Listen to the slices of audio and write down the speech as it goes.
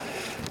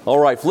All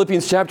right,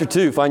 Philippians chapter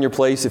 2, find your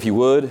place if you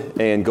would,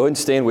 and go ahead and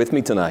stand with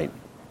me tonight.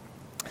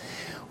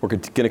 We're going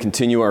to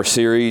continue our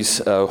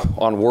series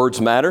on Words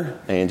Matter,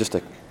 and just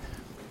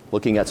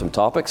looking at some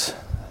topics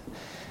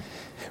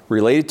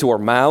related to our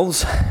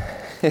mouths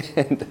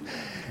and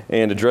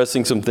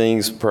addressing some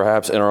things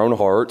perhaps in our own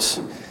hearts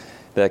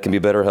that can be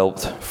better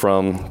helped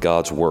from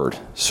God's Word.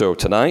 So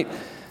tonight,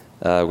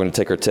 we're going to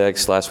take our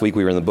text. Last week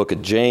we were in the book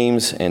of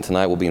James, and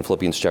tonight we'll be in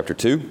Philippians chapter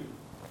 2.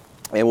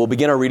 And we'll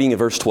begin our reading in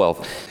verse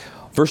 12.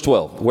 Verse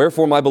 12,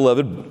 "Wherefore, my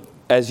beloved,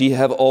 as ye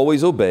have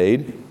always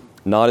obeyed,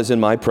 not as in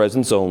my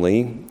presence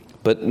only,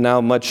 but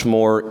now much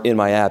more in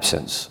my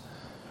absence,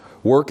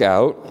 work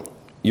out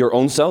your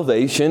own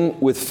salvation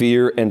with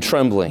fear and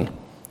trembling.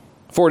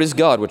 For it is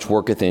God which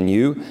worketh in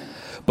you,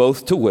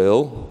 both to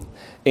will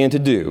and to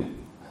do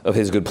of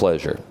his good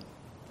pleasure.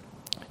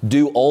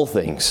 Do all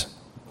things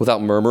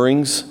without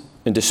murmurings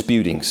and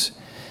disputings,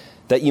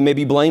 that ye may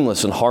be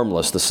blameless and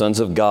harmless, the sons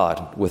of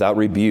God, without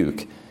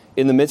rebuke,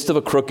 in the midst of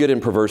a crooked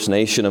and perverse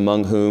nation,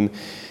 among whom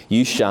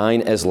ye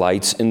shine as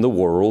lights in the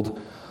world,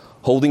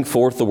 holding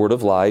forth the word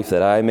of life,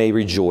 that I may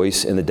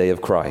rejoice in the day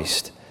of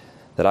Christ,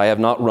 that I have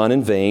not run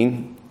in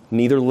vain,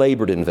 neither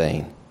labored in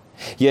vain.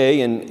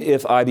 Yea, and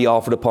if I be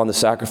offered upon the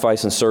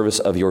sacrifice and service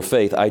of your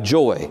faith, I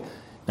joy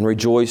and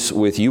rejoice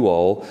with you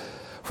all.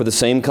 For the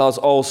same cause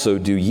also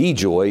do ye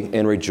joy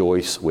and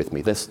rejoice with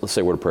me." Let's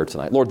say a word of prayer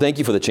tonight. Lord, thank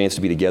you for the chance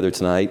to be together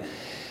tonight,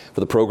 for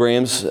the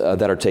programs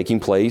that are taking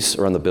place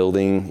around the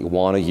building,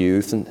 Iwana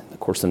Youth, and of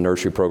course the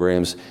nursery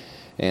programs.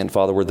 And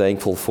Father, we're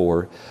thankful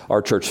for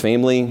our church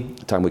family,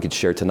 the time we could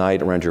share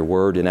tonight around your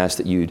word, and ask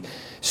that you'd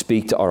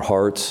speak to our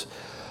hearts.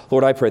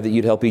 Lord, I pray that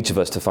you'd help each of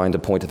us to find a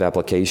point of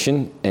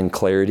application and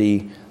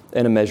clarity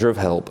and a measure of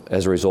help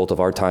as a result of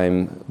our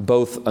time,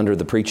 both under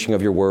the preaching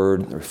of your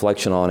word, the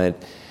reflection on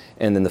it,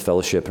 and then the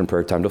fellowship and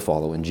prayer time to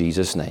follow. In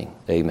Jesus' name,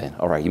 amen.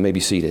 All right, you may be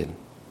seated.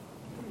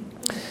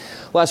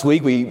 Last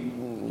week we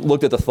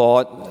looked at the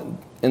thought,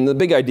 and the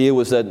big idea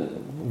was that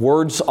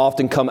words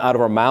often come out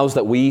of our mouths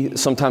that we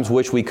sometimes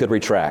wish we could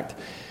retract.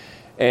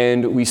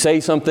 And we say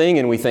something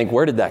and we think,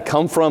 where did that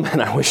come from? And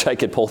I wish I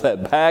could pull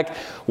that back.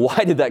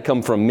 Why did that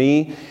come from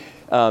me?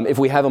 If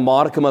we have a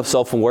modicum of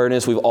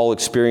self-awareness, we've all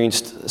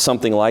experienced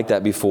something like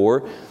that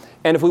before.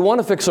 And if we want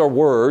to fix our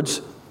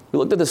words, we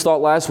looked at this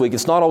thought last week,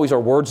 it's not always our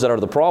words that are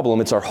the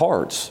problem, it's our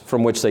hearts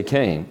from which they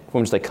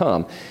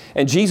come.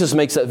 And Jesus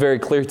makes that very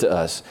clear to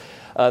us.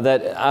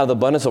 That out of the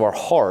abundance of our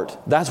heart,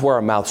 that's where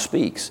our mouth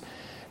speaks.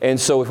 And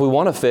so if we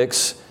want to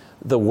fix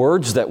the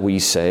words that we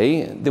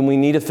say, then we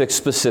need to fix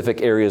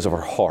specific areas of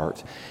our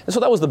heart. And so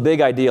that was the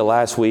big idea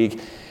last week.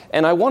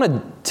 And I want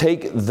to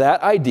take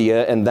that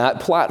idea and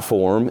that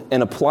platform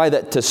and apply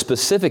that to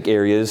specific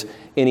areas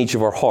in each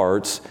of our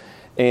hearts.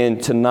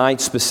 And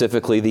tonight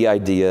specifically, the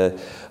idea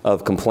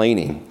of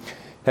complaining.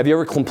 Have you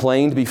ever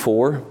complained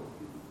before?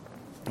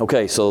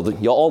 Okay, so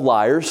y'all all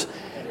liars.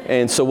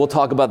 And so we'll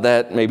talk about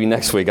that maybe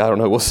next week. I don't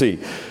know. We'll see.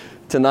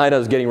 Tonight I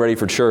was getting ready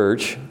for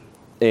church,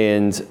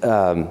 and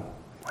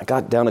I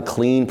got down a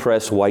clean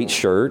pressed white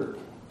shirt.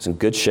 It's in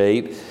good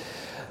shape.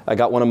 I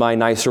got one of my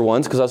nicer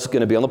ones because I was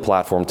going to be on the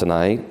platform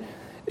tonight,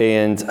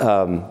 and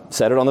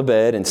set it on the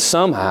bed. And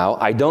somehow,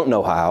 I don't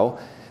know how,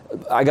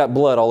 I got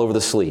blood all over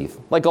the sleeve,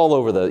 like all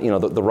over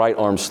the right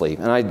arm sleeve.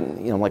 And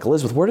I'm like,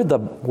 Elizabeth, where did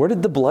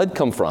the blood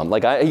come from?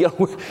 And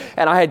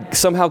I had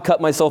somehow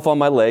cut myself on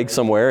my leg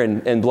somewhere,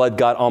 and blood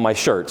got on my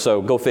shirt.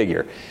 So go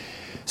figure.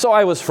 So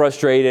I was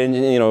frustrated,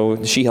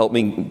 and she helped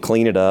me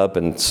clean it up,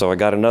 and so I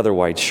got another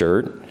white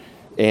shirt,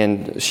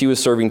 and she was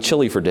serving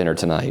chili for dinner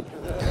tonight.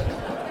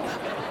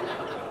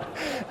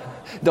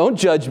 Don't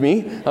judge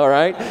me, all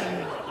right?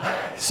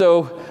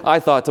 So I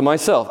thought to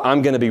myself,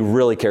 I'm going to be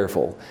really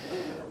careful.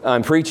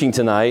 I'm preaching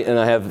tonight, and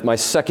I have my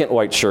second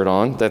white shirt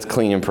on that's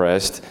clean and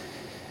pressed,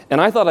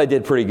 and I thought I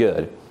did pretty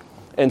good.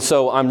 And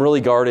so I'm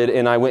really guarded,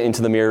 and I went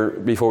into the mirror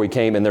before we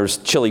came, and there was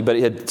chili, but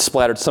it had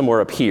splattered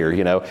somewhere up here,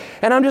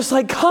 And I'm just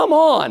like, come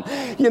on,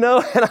 and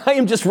I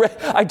am just,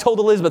 I told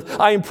Elizabeth,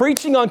 I am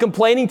preaching on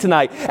complaining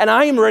tonight, and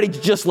I am ready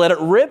to just let it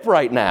rip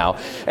right now.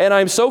 And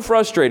I'm so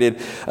frustrated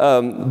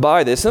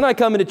by this. And I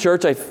come into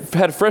church, I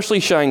had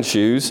freshly shined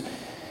shoes,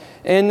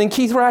 and then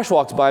Keith Rash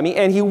walked by me,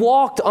 and he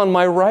walked on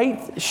my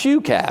right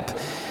shoe cap.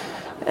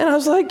 And I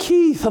was like,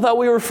 Keith, I thought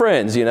we were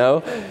friends,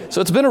 So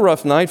it's been a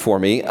rough night for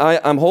me.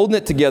 I'm holding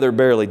it together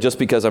barely just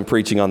because I'm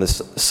preaching on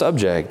this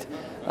subject.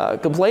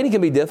 Complaining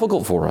can be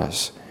difficult for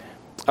us.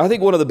 I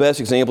think one of the best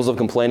examples of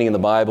complaining in the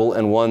Bible,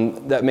 and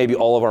one that maybe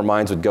all of our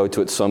minds would go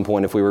to at some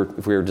point if we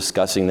were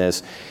discussing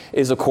this,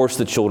 is, of course,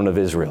 the children of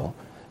Israel.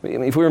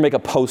 If we were to make a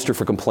poster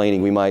for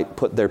complaining, we might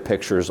put their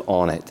pictures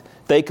on it.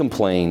 They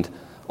complained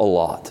a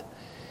lot.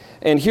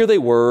 And here they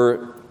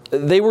were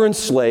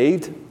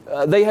enslaved.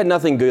 They had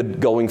nothing good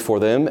going for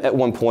them at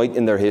one point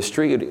in their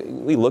history.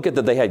 We look at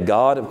that they had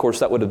God. Of course,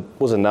 that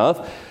was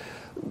enough.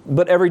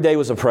 But every day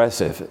was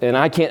oppressive. And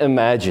I can't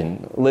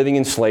imagine living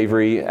in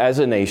slavery as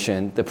a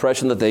nation, the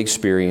oppression that they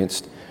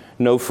experienced,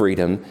 no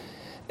freedom.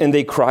 And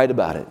they cried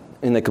about it,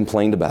 and they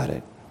complained about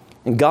it.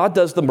 And God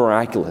does the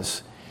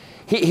miraculous.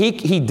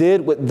 He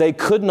did what they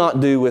could not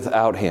do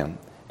without him.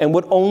 and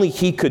what only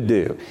he could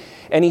do.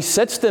 And he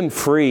sets them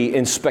free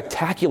in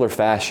spectacular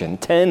fashion.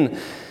 10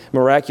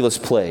 miraculous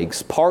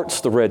plagues,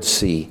 parts the Red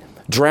Sea,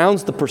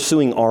 drowns the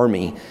pursuing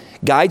army,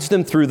 guides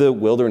them through the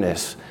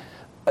wilderness,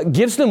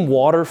 gives them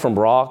water from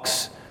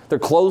rocks. Their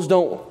clothes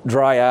don't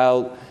dry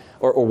out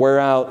or wear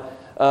out.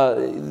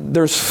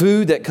 There's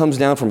food that comes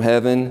down from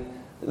heaven.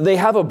 They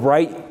have a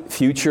bright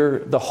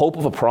future, the hope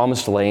of a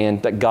promised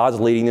land that God's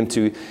leading them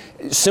to,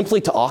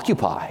 simply to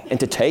occupy and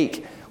to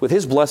take with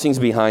his blessings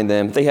behind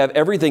them. They have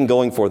everything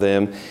going for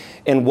them.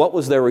 And what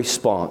was their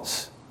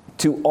response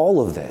to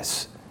all of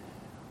this?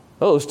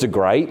 Oh, it was to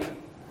gripe,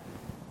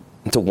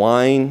 and to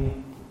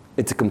whine,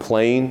 and to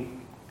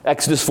complain.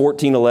 Exodus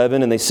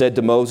 14:11, and they said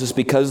to Moses,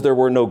 because there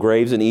were no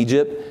graves in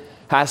Egypt,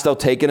 hast thou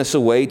taken us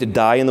away to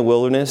die in the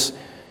wilderness?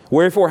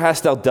 Wherefore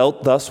hast thou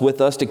dealt thus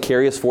with us to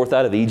carry us forth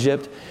out of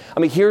Egypt?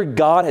 I mean, here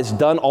God has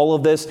done all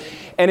of this,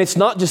 and it's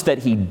not just that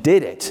he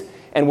did it,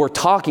 and we're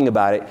talking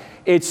about it.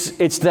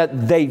 It's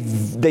that they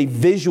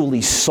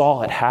visually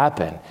saw it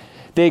happen.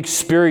 They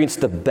experienced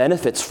the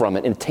benefits from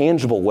it in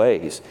tangible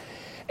ways.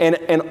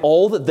 And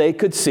all that they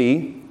could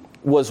see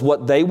was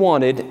what they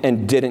wanted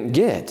and didn't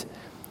get.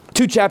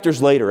 2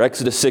 chapters later,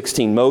 Exodus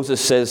 16, Moses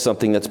says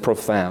something that's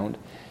profound.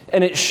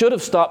 And it should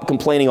have stopped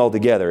complaining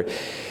altogether.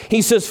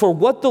 He says, for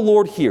what the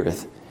Lord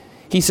heareth,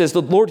 he says,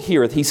 the Lord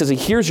heareth, he says, he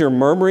hears your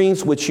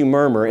murmurings which you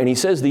murmur. And he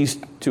says these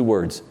 2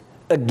 words,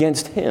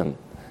 against him.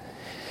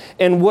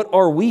 And what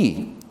are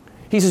we?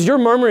 He says, you're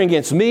murmuring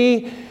against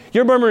me.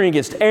 You're murmuring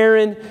against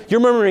Aaron. You're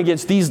murmuring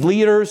against these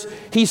leaders.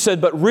 He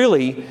said, but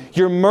really,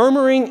 you're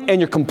murmuring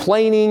and you're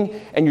complaining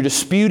and you're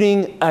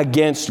disputing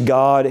against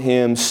God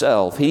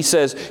himself. He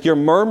says, your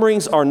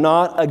murmurings are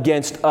not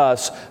against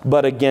us,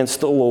 but against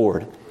the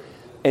Lord.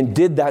 And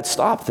did that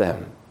stop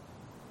them?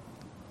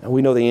 And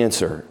we know the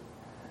answer.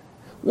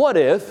 What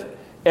if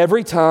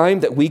every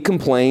time that we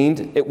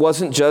complained, it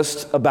wasn't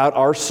just about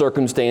our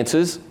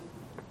circumstances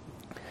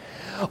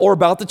or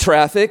about the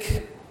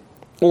traffic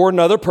or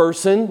another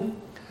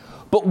person?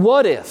 But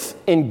what if,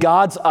 in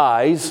God's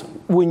eyes,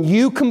 when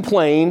you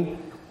complain,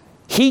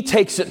 he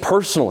takes it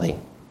personally?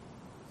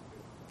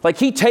 Like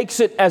he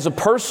takes it as a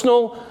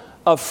personal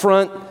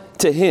affront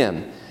to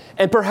him.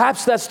 And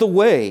perhaps that's the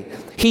way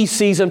he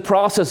sees and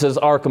processes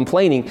our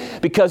complaining,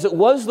 because it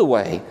was the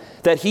way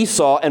that he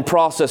saw and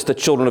processed the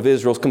children of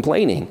Israel's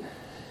complaining.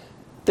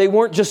 They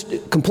weren't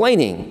just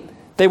complaining.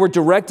 They were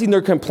directing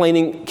their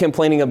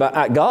complaining about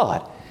at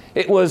God.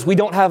 It was, we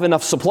don't have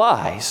enough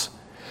supplies.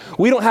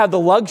 We don't have the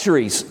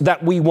luxuries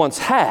that we once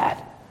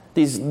had.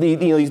 These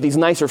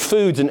nicer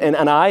foods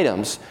and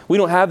items. We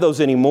don't have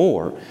those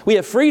anymore. We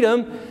have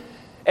freedom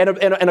and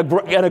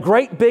a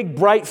great big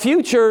bright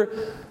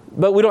future,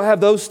 but we don't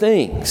have those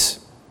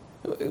things.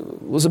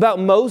 It was about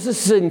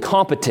Moses'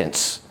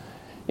 incompetence.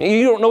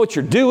 You don't know what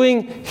you're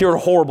doing. You're a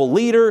horrible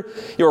leader.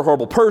 You're a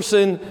horrible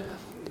person.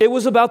 It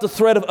was about the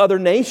threat of other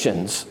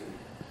nations.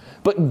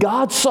 But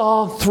God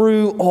saw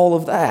through all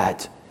of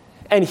that.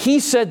 And he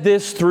said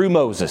this through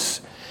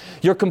Moses.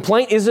 Your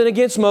complaint isn't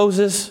against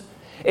Moses.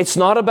 It's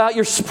not about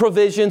your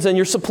provisions and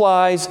your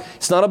supplies.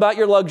 It's not about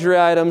your luxury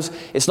items.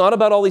 It's not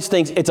about all these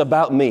things. It's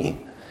about me.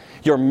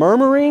 You're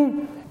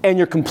murmuring and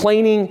you're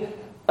complaining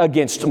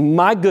against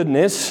my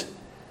goodness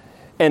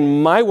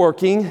and my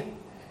working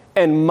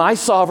and my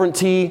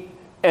sovereignty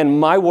and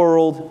my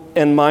world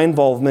and my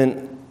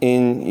involvement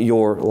in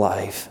your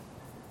life.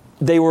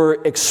 They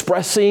were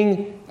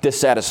expressing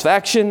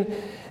dissatisfaction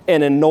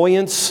and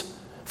annoyance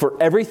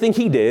for everything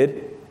he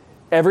did,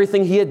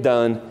 everything he had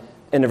done,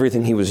 and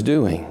everything he was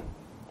doing.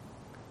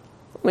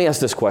 Let me ask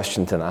this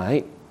question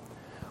tonight.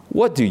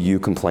 What do you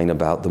complain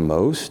about the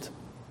most?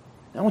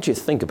 I want you to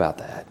think about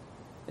that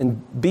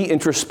and be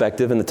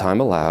introspective in the time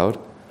allowed.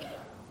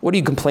 What do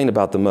you complain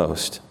about the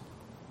most?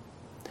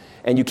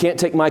 And you can't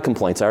take my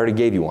complaints. I already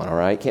gave you one, all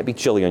right? Can't be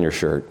chilly on your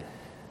shirt.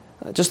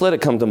 Just let it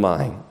come to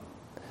mind.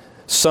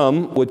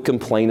 Some would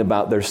complain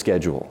about their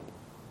schedule.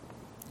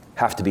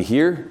 Have to be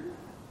here,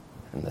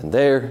 and then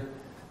there,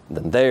 and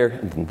then there,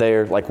 and then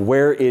there. Like,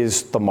 where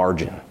is the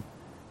margin?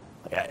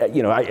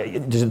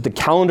 The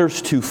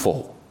calendar's too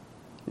full.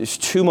 There's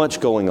too much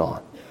going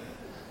on.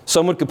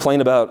 Some would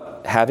complain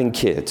about having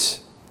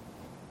kids,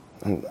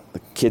 and the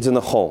kids in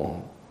the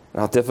home, and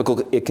how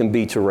difficult it can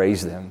be to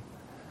raise them.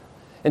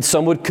 And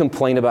some would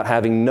complain about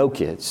having no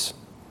kids.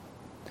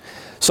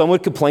 Some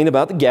would complain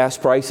about the gas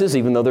prices,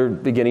 even though they're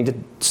beginning to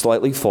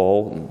slightly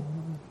fall.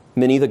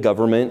 Many, the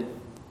government.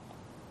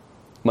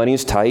 Money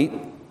is tight.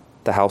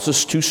 The house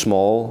is too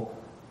small,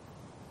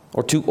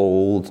 or too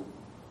old,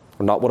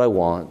 or not what I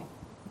want.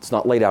 It's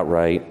not laid out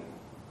right.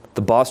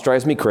 The boss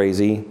drives me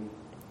crazy.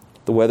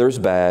 The weather is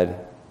bad.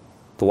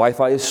 The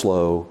Wi-Fi is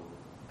slow.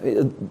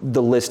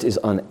 The list is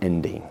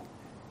unending.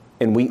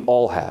 And we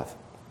all have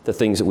the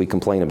things that we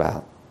complain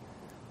about.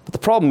 But the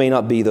problem may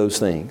not be those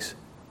things.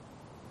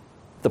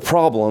 The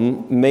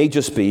problem may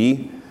just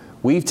be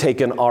we've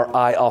taken our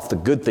eye off the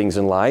good things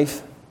in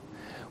life.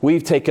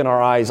 We've taken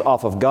our eyes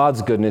off of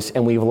God's goodness,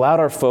 and we've allowed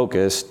our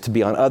focus to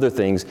be on other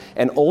things.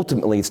 And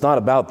ultimately, it's not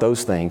about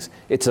those things.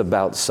 It's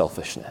about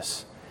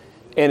selfishness.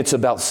 and it's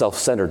about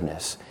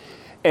self-centeredness.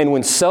 And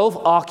when self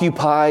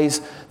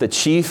occupies the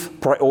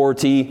chief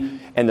priority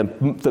and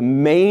the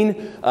main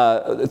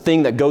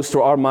thing that goes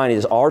through our mind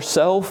is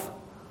ourself,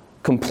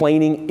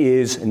 complaining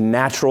is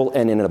natural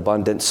and in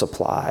abundant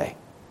supply.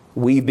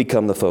 We've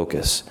become the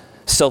focus.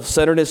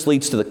 Self-centeredness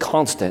leads to the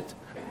constant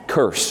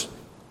curse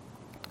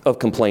of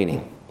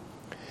complaining.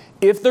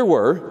 If there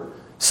were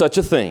such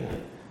a thing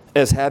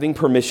as having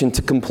permission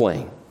to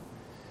complain,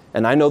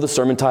 and I know the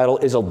sermon title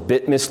is a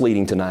bit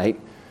misleading tonight.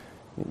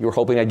 You were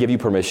hoping I'd give you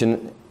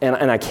permission,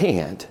 and I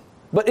can't.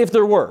 But if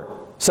there were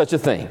such a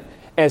thing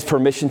as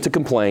permission to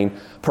complain,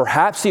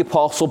 perhaps the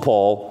Apostle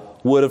Paul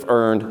would have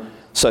earned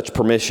such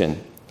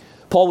permission.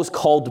 Paul was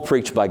called to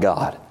preach by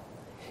God.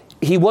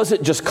 He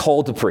wasn't just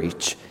called to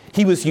preach.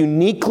 He was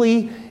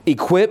uniquely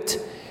equipped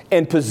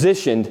and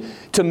positioned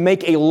to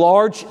make a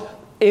large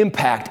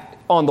impact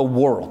on the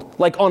world,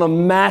 like on a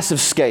massive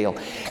scale.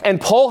 And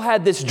Paul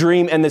had this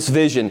dream and this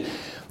vision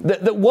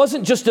that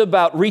wasn't just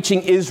about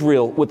reaching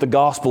Israel with the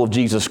gospel of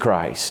Jesus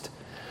Christ.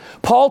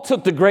 Paul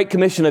took the Great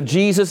Commission of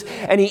Jesus,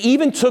 and he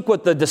even took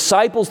what the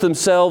disciples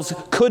themselves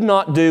could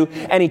not do,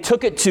 and he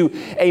took it to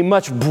a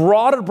much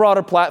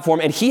broader platform,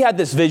 and he had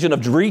this vision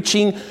of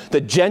reaching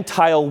the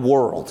Gentile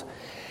world.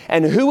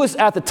 And who was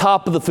at the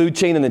top of the food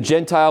chain in the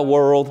Gentile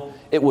world?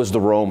 It was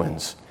the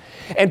Romans.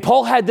 And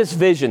Paul had this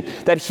vision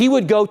that he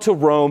would go to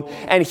Rome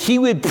and he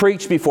would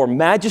preach before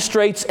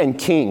magistrates and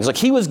kings. Like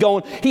he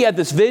had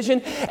this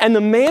vision, and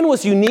the man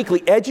was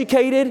uniquely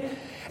educated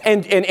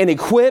and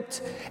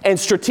equipped and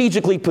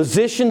strategically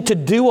positioned to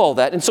do all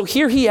that. And so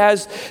here he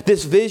has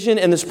this vision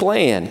and this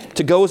plan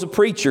to go as a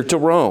preacher to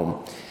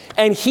Rome.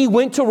 And he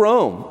went to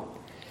Rome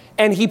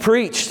and he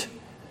preached,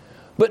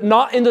 but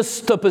not in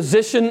the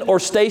position or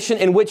station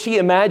in which he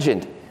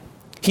imagined.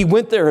 He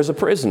went there as a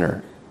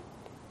prisoner.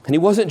 And he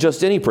wasn't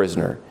just any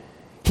prisoner.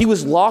 He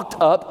was locked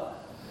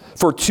up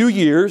for 2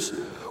 years,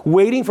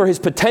 waiting for his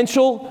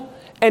potential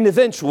and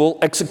eventual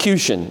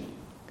execution.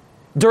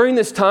 During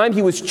this time,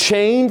 he was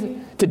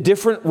chained to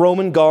different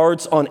Roman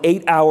guards on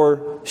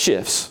 8-hour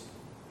shifts.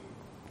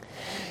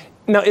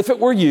 Now, if it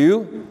were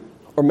you,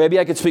 or maybe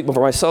I could speak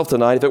for myself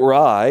tonight, if it were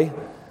I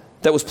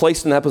that was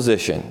placed in that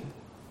position,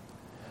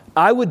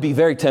 I would be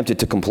very tempted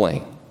to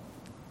complain.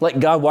 Like,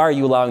 God, why are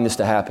you allowing this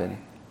to happen?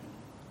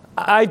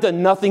 I've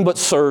done nothing but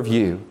serve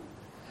you.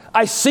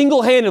 I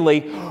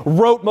single-handedly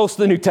wrote most of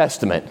the New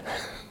Testament.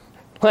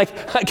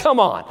 Come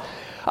on.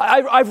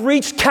 I've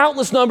reached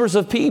countless numbers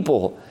of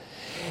people.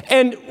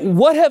 And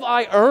what have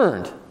I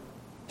earned?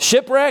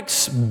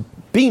 Shipwrecks,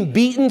 being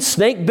beaten,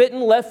 snake-bitten,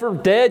 left for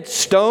dead,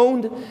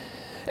 stoned.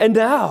 And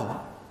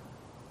now,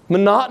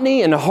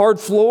 monotony and a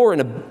hard floor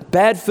and a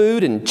bad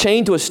food and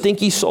chained to a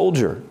stinky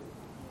soldier.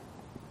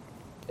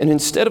 And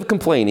instead of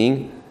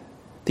complaining,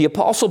 the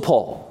Apostle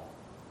Paul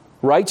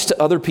writes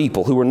to other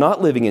people who were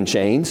not living in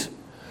chains,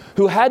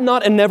 who had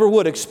not and never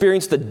would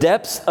experience the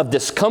depths of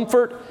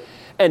discomfort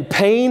and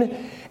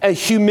pain and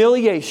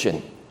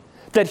humiliation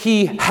that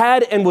he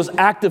had and was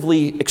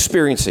actively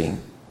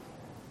experiencing.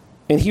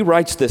 And he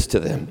writes this to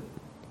them: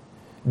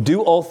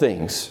 do all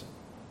things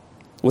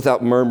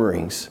without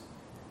murmurings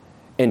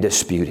and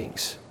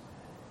disputings.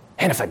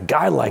 And if a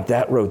guy like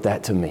that wrote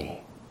that to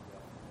me,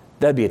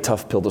 that'd be a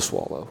tough pill to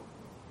swallow.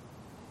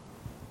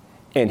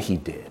 And he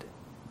did.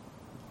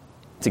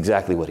 It's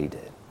exactly what he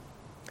did.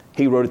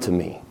 He wrote it to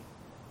me,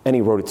 and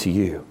he wrote it to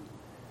you.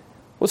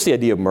 What's the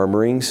idea of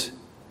murmurings?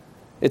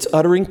 It's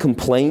uttering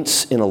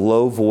complaints in a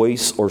low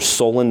voice or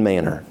sullen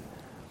manner.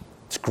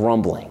 It's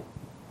grumbling.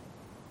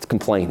 It's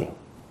complaining.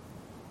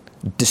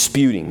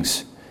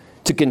 Disputings,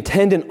 to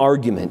contend in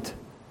argument,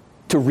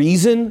 to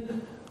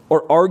reason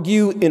or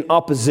argue in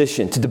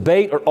opposition, to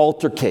debate or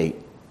altercate.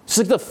 It's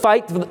like the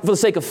fight for the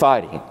sake of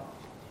fighting.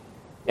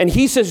 And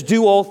he says,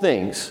 do all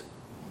things.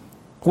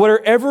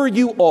 Wherever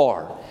you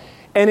are,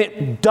 and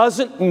it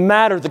doesn't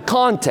matter the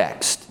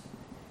context.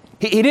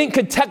 He didn't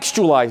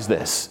contextualize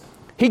this.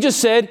 He just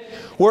said,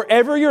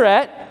 wherever you're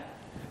at,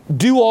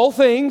 do all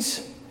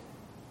things.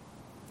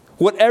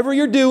 Whatever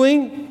you're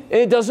doing, and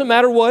it doesn't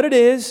matter what it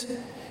is,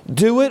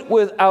 do it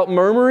without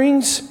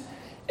murmurings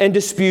and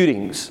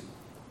disputings.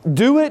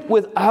 Do it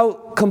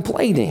without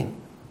complaining.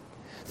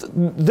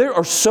 There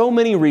are so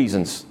many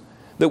reasons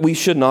that we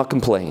should not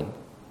complain.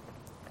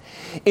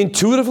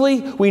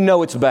 Intuitively, we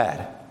know it's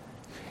bad.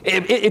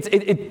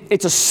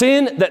 It's a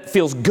sin that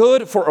feels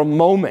good for a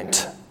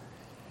moment.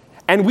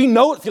 And we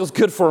know it feels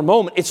good for a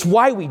moment. It's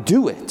why we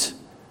do it.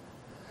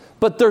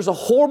 But there's a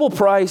horrible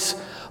price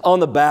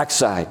on the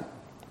backside,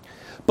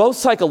 both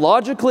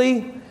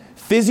psychologically,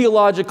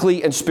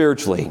 physiologically, and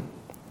spiritually.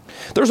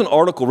 There's an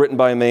article written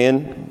by a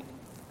man.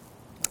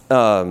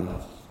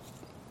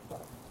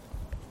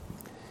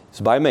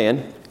 It's by a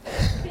man.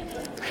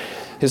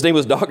 His name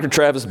was Dr.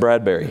 Travis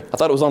Bradberry. I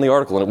thought it was on the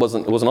article, and it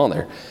wasn't on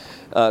there.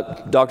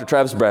 Dr.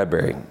 Travis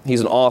Bradberry.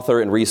 He's an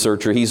author and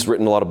researcher. He's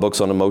written a lot of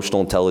books on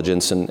emotional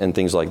intelligence and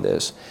things like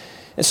this.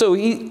 And so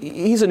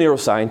he's a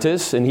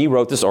neuroscientist, and he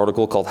wrote this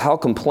article called How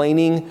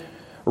Complaining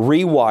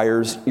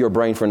Rewires Your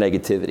Brain for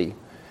Negativity.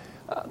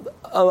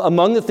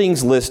 Among the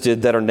things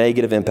listed that are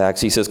negative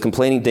impacts, he says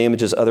complaining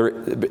damages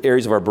other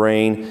areas of our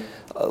brain,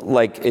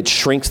 like it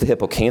shrinks the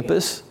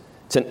hippocampus.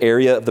 It's an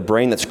area of the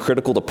brain that's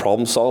critical to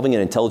problem solving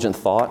and intelligent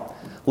thought.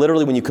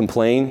 Literally, when you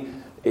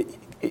complain,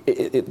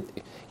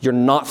 you're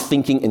not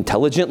thinking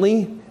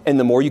intelligently, and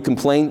the more you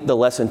complain, the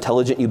less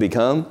intelligent you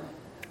become.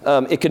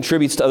 It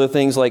contributes to other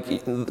things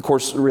like, of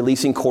course,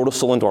 releasing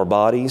cortisol into our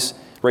bodies,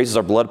 raises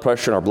our blood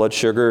pressure and our blood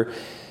sugar,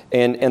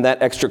 and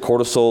that extra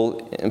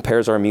cortisol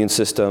impairs our immune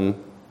system,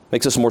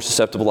 makes us more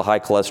susceptible to high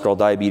cholesterol,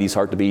 diabetes,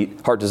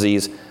 heart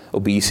disease,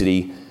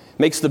 obesity,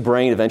 makes the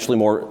brain eventually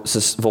more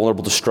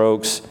vulnerable to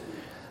strokes.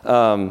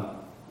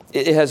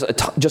 It has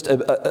just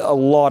a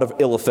lot of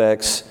ill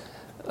effects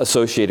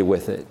associated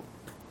with it.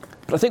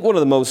 But I think one of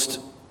the most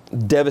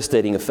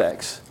devastating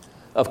effects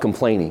of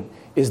complaining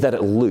is that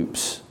it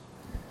loops.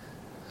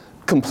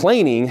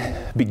 Complaining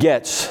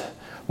begets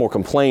more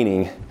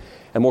complaining,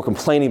 and more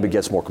complaining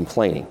begets more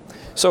complaining.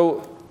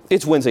 So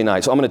it's Wednesday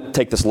night, so I'm going to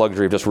take this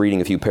luxury of just reading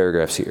a few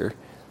paragraphs here.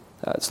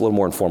 It's a little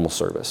more informal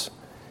service.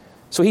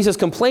 So he says,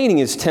 complaining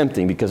is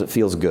tempting because it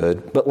feels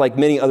good, but like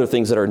many other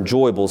things that are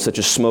enjoyable, such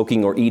as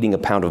smoking or eating a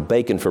pound of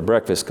bacon for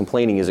breakfast,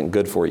 complaining isn't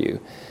good for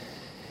you.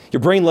 Your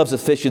brain loves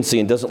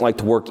efficiency and doesn't like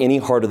to work any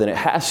harder than it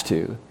has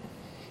to.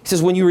 He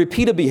says, when you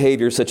repeat a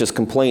behavior such as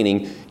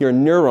complaining, your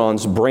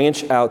neurons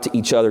branch out to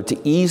each other to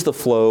ease the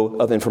flow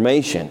of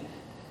information.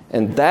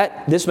 And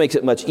this makes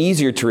it much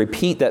easier to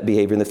repeat that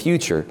behavior in the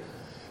future.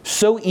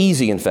 So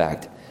easy, in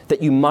fact,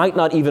 that you might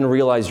not even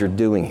realize you're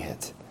doing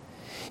it.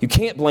 You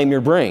can't blame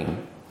your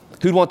brain.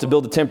 Who'd want to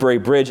build a temporary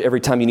bridge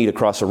every time you need to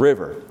cross a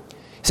river? He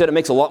said it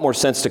makes a lot more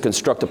sense to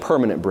construct a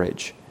permanent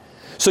bridge.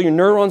 So your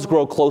neurons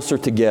grow closer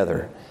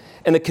together,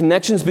 and the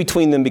connections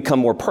between them become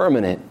more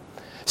permanent.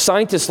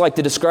 Scientists like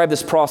to describe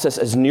this process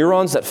as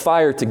neurons that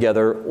fire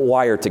together,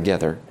 wire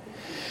together.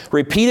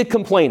 Repeated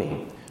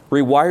complaining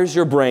rewires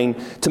your brain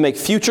to make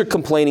future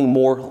complaining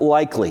more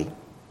likely.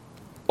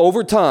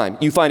 Over time,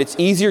 you find it's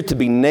easier to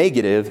be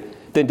negative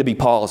than to be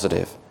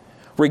positive.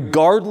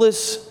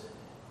 Regardless,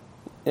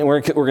 and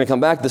we're going to come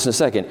back to this in a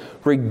second,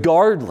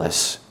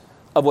 regardless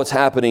of what's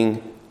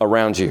happening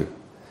around you.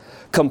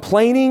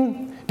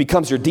 Complaining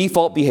becomes your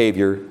default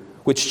behavior,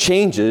 which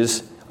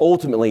changes,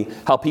 ultimately,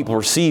 how people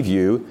perceive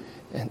you,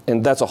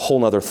 and that's a whole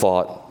nother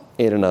thought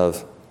in and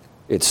of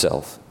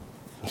itself.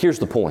 Here's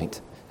the point.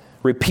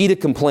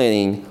 Repeated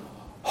complaining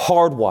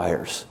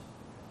hardwires,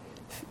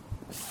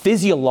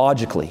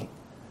 physiologically,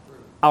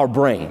 our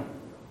brain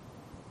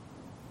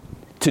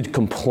to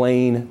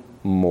complain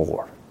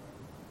more.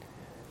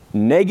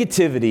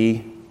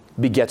 Negativity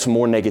begets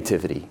more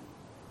negativity,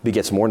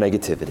 begets more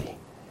negativity.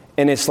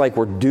 And it's like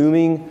we're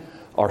dooming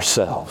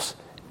ourselves.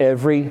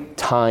 Every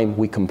time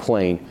we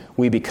complain,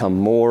 we become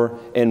more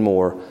and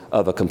more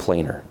of a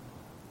complainer.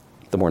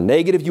 The more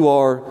negative you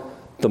are,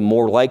 the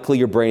more likely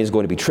your brain is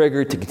going to be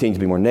triggered to continue to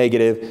be more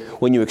negative.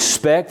 When you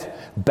expect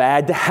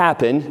bad to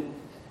happen,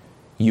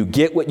 you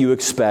get what you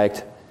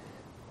expect.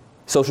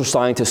 Social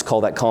scientists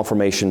call that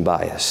confirmation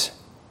bias.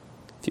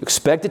 If you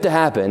expect it to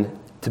happen,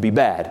 to be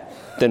bad,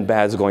 then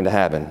bad is going to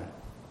happen.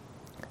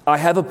 I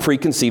have a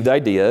preconceived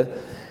idea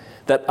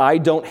that I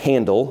don't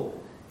handle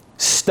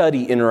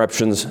study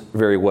interruptions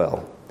very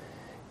well.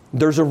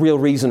 There's a real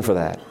reason for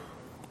that.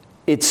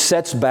 It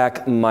sets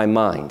back my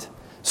mind.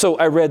 So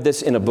I read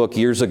this in a book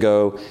years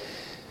ago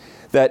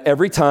that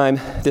every time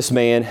this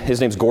man,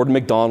 his name's Gordon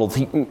MacDonald,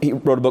 he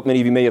wrote a book many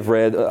of you may have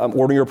read,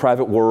 Ordering Your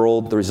Private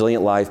World, The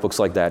Resilient Life, books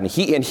like that. And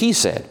he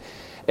said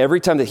every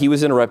time that he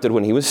was interrupted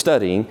when he was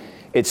studying,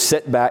 it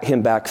set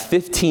him back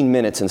 15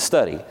 minutes in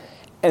study.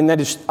 And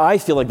I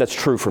feel like that's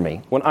true for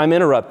me. When I'm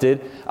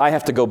interrupted, I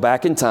have to go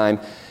back in time.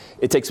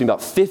 It takes me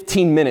about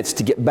 15 minutes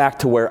to get back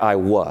to where I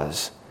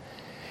was.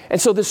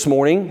 And so this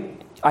morning,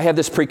 I have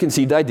this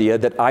preconceived idea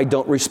that I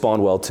don't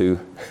respond well to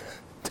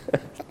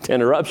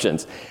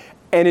interruptions.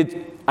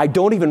 And I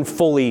don't even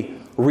fully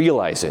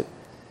realize it.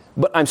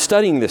 But I'm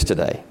studying this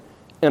today,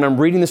 and I'm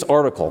reading this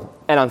article,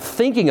 and I'm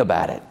thinking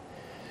about it.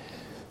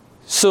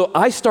 So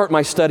I start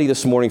my study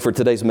this morning for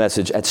today's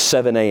message at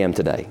 7 a.m.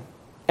 today.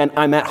 And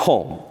I'm at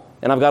home,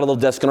 and I've got a little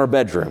desk in our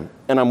bedroom,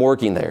 and I'm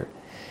working there.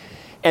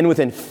 And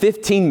within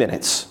 15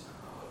 minutes,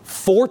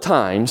 4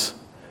 times,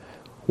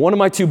 one of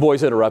my 2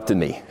 boys interrupted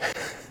me.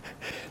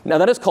 Now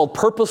that is called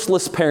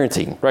purposeless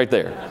parenting right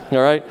there, all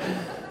right?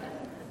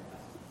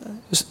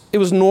 It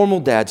was normal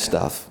dad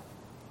stuff.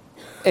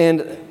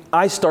 And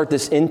I start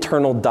this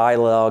internal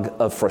dialogue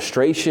of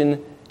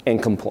frustration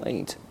and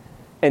complaint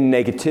and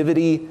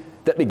negativity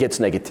that begets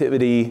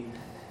negativity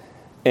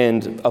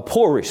and a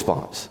poor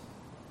response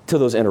to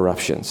those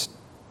interruptions.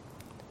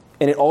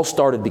 And it all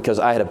started because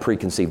I had a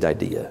preconceived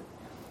idea.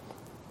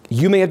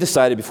 You may have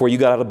decided before you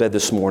got out of bed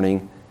this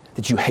morning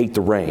that you hate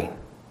the rain.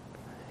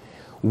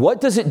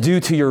 What does it do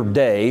to your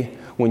day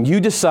when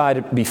you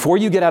decide before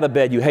you get out of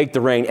bed you hate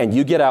the rain and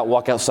you get out,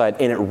 walk outside,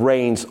 and it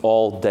rains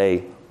all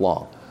day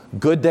long?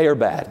 Good day or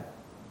bad?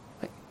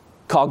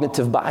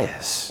 Cognitive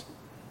bias.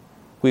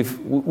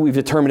 We've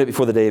determined it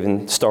before the day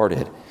even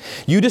started.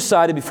 You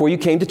decided before you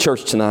came to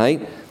church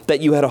tonight that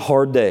you had a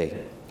hard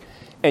day.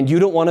 and you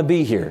don't want to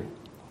be here.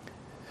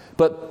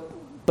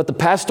 But the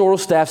pastoral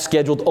staff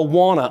scheduled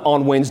Awana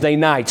on Wednesday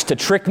nights to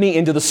trick me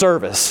into the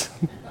service.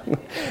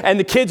 And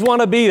the kids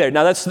want to be there.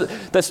 Now,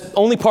 that's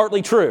only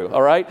partly true,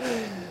 all right?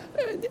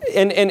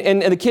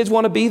 And the kids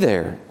want to be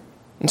there.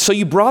 And so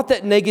you brought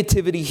that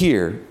negativity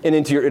here and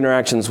into your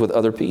interactions with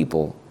other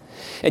people.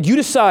 And you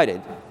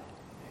decided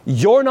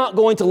you're not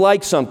going to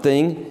like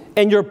something,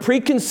 and your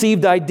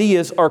preconceived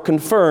ideas are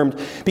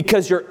confirmed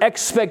because your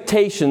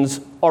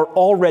expectations are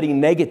already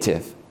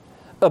negative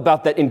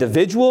about that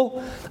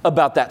individual,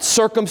 about that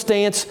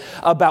circumstance,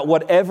 about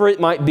whatever it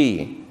might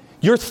be.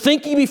 You're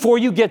thinking before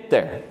you get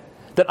there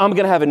that I'm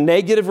going to have a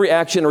negative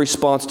reaction or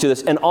response to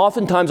this, and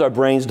oftentimes our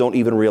brains don't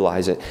even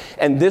realize it.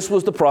 And this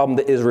was the problem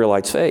the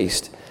Israelites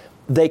faced.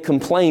 They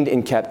complained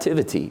in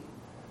captivity.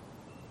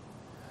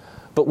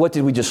 But what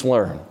did we just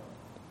learn?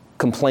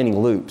 Complaining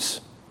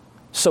loops.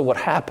 So what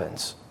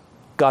happens?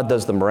 God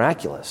does the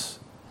miraculous.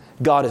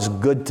 God is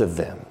good to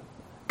them.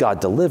 God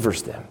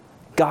delivers them.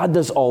 God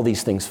does all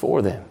these things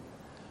for them.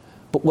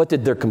 But what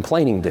did their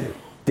complaining do?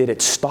 Did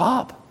it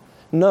stop?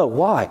 No.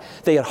 Why?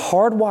 They had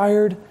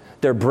hardwired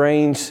their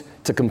brains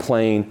to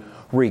complain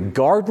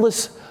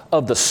regardless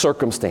of the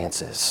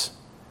circumstances.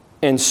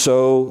 And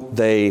so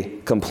they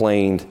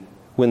complained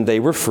when they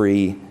were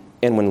free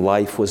and when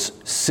life was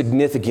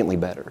significantly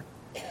better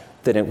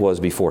than it was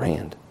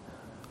beforehand.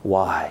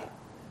 Why?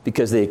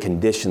 Because they had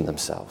conditioned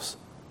themselves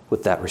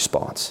with that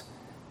response.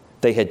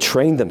 They had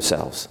trained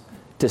themselves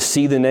to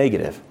see the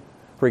negative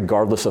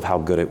regardless of how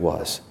good it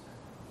was.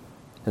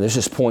 And there's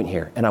this point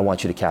here, and I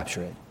want you to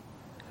capture it.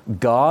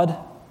 God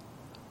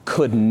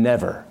could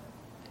never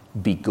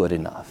be good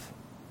enough.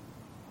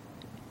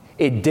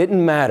 It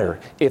didn't matter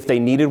if they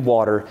needed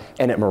water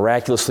and it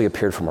miraculously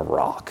appeared from a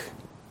rock.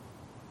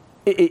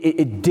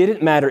 It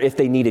didn't matter if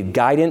they needed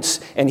guidance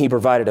and he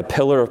provided a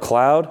pillar of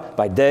cloud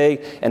by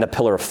day and a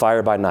pillar of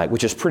fire by night,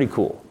 which is pretty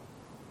cool.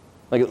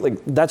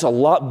 Like that's a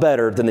lot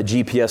better than the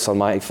GPS on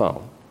my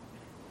phone.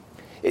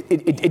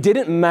 It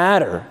didn't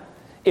matter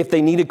if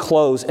they needed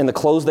clothes and the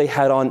clothes they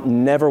had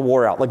on never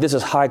wore out. Like this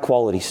is high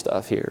quality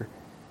stuff here.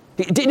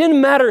 It didn't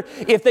matter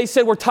if they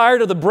said we're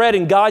tired of the bread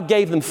and God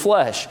gave them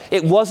flesh.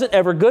 It wasn't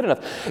ever good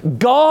enough.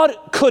 God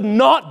could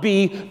not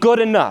be good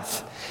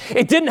enough.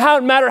 It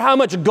didn't matter how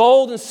much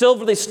gold and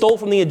silver they stole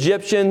from the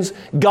Egyptians.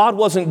 God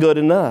wasn't good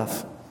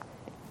enough.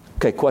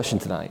 Okay, question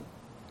tonight.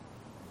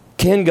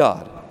 Can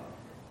God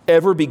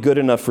ever be good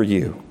enough for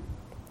you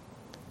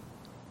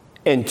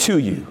and to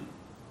you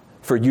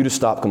for you to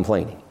stop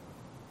complaining?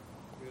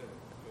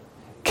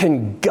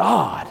 Can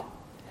God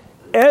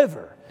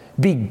ever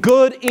be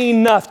good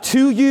enough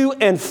to you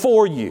and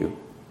for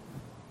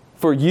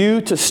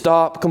you to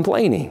stop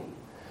complaining?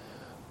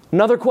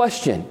 Another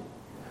question.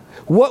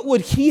 What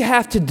would he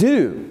have to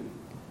do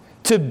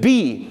to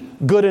be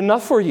good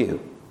enough for you?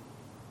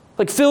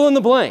 Like fill in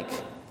the blank.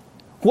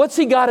 What's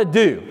he got to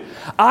do?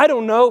 I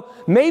don't know.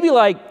 Maybe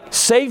like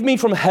save me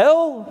from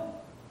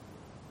hell?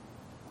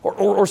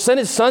 Or send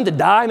his son to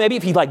die? Maybe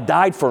if he like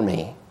died for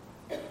me.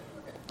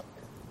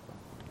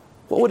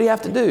 What would he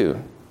have to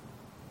do?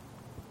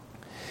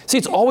 See,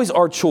 it's always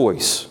our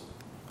choice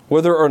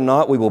whether or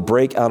not we will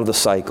break out of the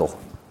cycle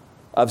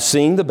of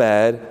seeing the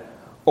bad,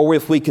 or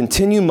if we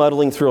continue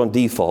muddling through on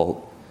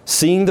default,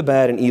 seeing the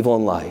bad and evil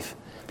in life,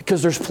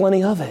 because there's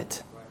plenty of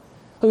it.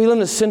 We live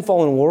in a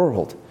sin-fallen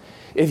world.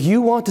 If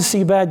you want to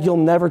see bad, you'll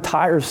never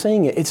tire of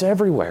seeing it. It's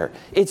everywhere.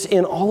 It's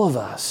in all of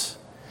us.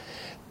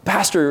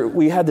 Pastor,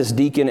 we had this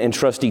deacon and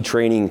trustee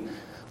training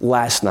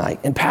last night,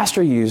 and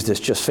Pastor used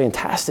this just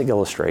fantastic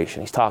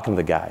illustration. He's talking to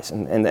the guys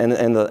and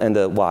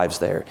the wives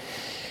there.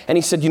 And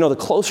he said, the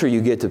closer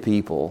you get to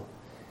people,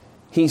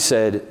 he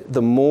said,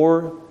 the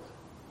more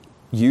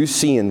you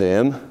see in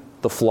them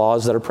the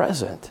flaws that are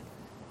present.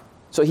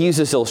 So he used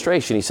this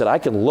illustration. He said, I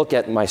can look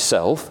at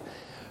myself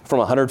from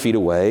 100 feet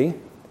away.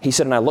 He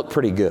said, and I look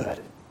pretty good.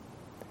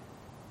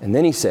 And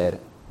then he said,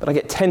 but I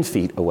get 10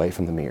 feet away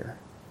from the mirror.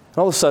 And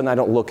all of a sudden, I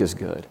don't look as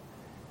good.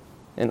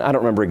 And I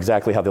don't remember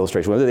exactly how the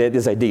illustration was.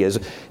 His idea is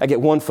I get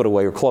 1 foot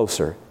away or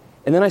closer.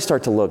 And then I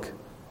start to look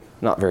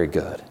not very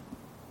good.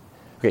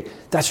 Okay,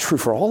 that's true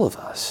for all of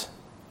us.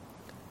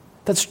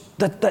 That's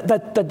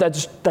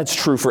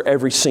true for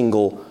every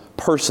single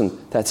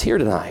person that's here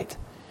tonight.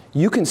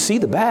 You can see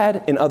the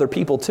bad in other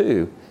people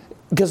too,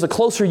 because the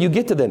closer you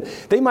get to them,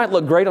 they might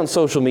look great on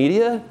social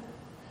media,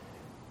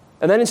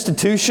 and that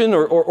institution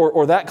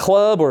or that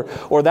club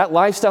or that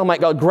lifestyle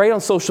might look great on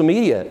social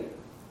media.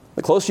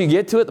 The closer you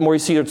get to it, the more you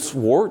see its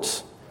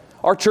warts.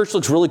 Our church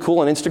looks really cool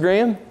on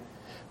Instagram,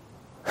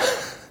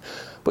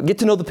 but get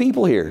to know the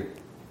people here.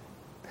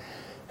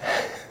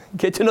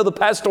 Get to know the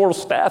pastoral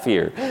staff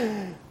here.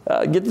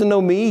 Get to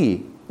know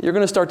me. You're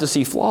going to start to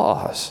see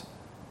flaws.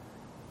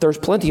 There's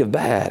plenty of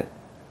bad,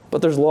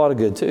 but there's a lot of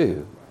good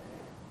too.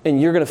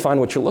 And you're going to find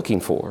what you're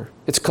looking for.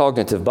 It's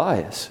cognitive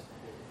bias.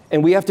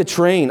 And we have to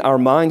train our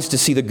minds to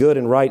see the good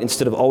and right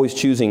instead of always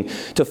choosing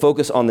to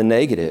focus on the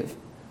negative.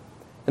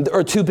 And there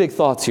are 2 big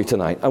thoughts here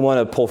tonight I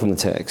want to pull from the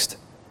text.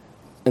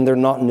 And they're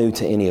not new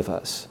to any of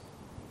us.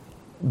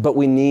 But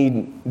we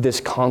need this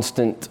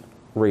constant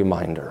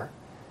reminder.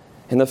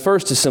 And the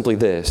first is simply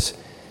this.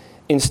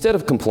 Instead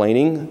of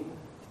complaining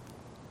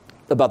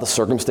about the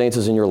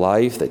circumstances in your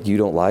life that you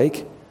don't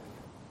like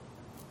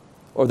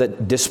or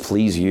that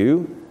displease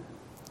you,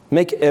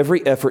 make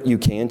every effort you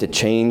can to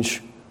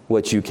change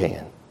what you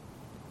can.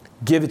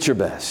 Give it your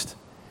best.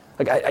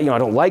 Like, I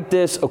don't like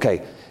this.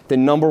 Okay,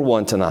 then number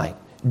one tonight,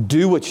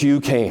 do what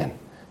you can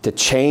to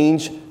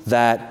change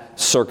that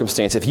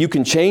circumstance. If you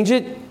can change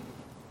it,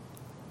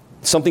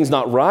 something's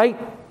not right,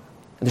 and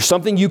there's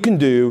something you can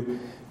do,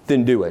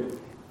 then do it.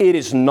 It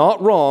is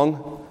not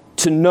wrong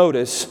to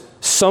notice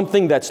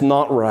something that's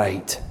not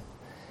right.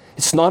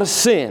 It's not a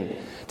sin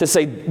to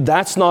say,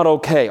 that's not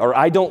okay, or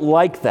I don't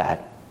like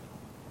that.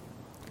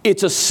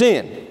 It's a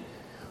sin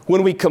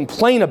when we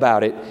complain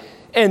about it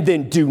and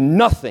then do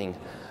nothing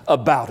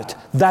about it.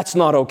 That's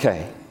not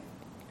okay.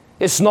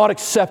 It's not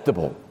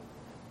acceptable.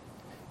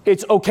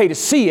 It's okay to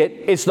see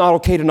it. It's not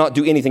okay to not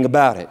do anything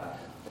about it.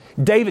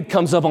 David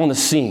comes up on the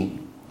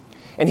scene.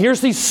 And here's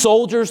these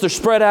soldiers. They're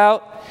spread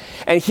out.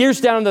 And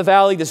here's down in the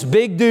valley this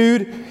big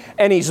dude.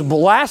 And he's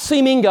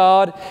blaspheming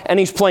God. And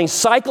he's playing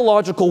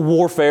psychological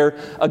warfare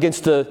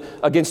against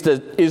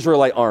the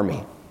Israelite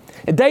army.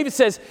 And David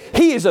says,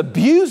 he is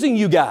abusing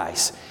you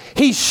guys.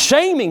 He's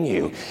shaming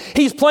you.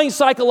 He's playing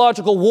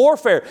psychological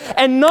warfare.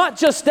 And not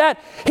just that,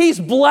 he's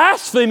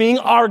blaspheming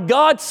our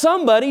God.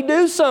 Somebody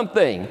do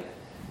something.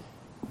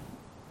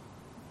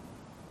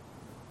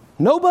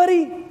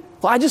 Nobody?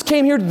 Well, I just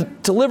came here to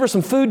deliver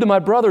some food to my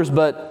brothers,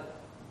 but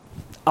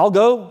I'll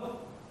go.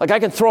 Like I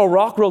can throw a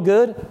rock real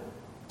good,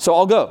 so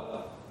I'll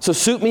go. So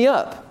suit me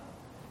up.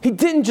 He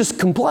didn't just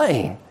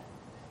complain.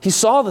 He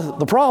saw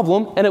the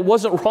problem, and it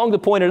wasn't wrong to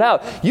point it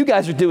out. You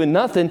guys are doing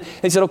nothing.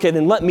 And he said, okay,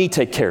 then let me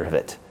take care of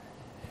it.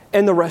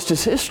 And the rest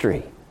is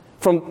history.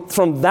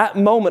 From that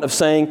moment of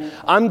saying,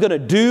 I'm going to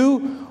do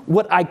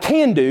what I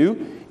can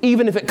do,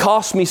 even if it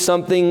costs me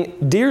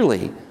something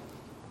dearly.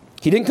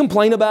 He didn't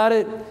complain about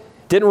it,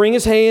 didn't wring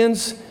his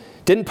hands,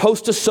 didn't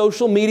post to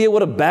social media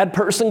what a bad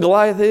person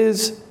Goliath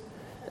is.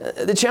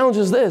 The challenge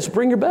is this: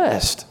 bring your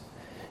best.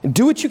 And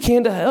do what you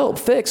can to help,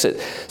 fix it,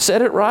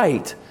 set it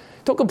right.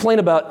 Don't complain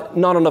about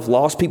not enough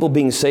lost people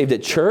being saved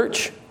at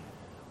church.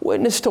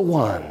 Witness to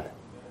one.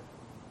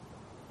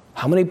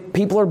 How many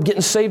people are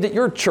getting saved at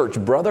your church,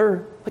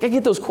 brother? Like, I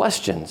get those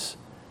questions.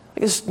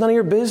 Like, it's none of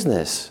your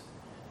business.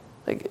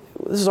 Like,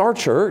 this is our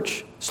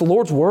church. It's the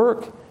Lord's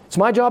work. It's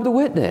my job to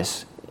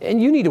witness.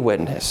 And you need to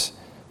witness.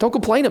 Don't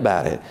complain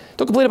about it.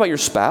 Don't complain about your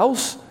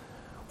spouse.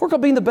 Work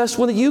on being the best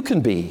one that you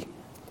can be.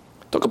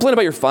 Don't complain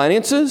about your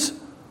finances.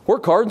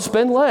 Work hard and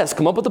spend less.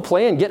 Come up with a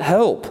plan. Get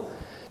help.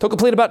 Don't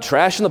complain about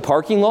trash in the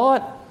parking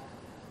lot.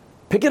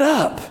 Pick it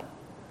up.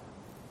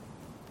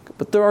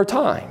 But there are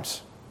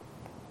times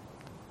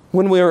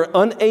when we are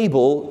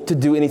unable to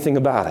do anything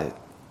about it.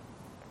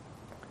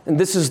 And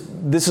this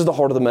is the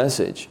heart of the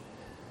message.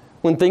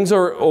 When things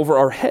are over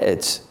our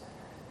heads,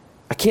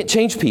 I can't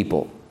change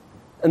people.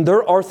 And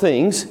there are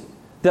things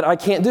that I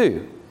can't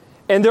do.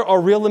 And there are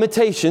real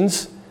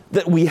limitations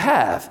that we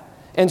have.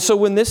 And so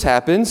when this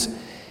happens,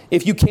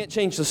 if you can't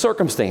change the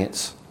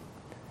circumstance,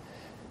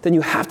 then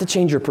you have to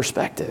change your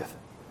perspective.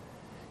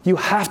 You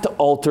have to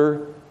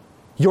alter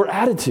your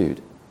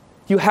attitude.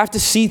 You have to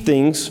see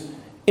things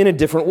in a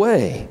different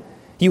way.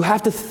 You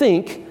have to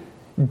think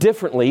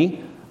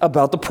differently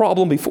about the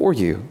problem before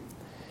you.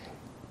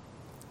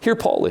 Here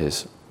Paul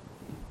is.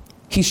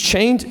 He's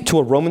chained to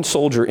a Roman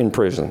soldier in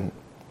prison.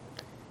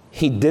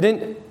 He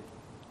didn't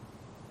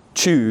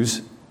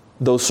choose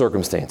those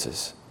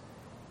circumstances.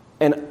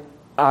 And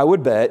I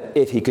would bet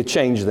if he could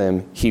change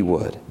them, he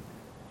would.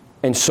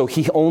 And so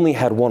he only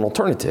had one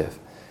alternative: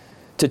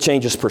 to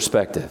change his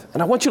perspective.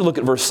 And I want you to look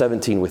at verse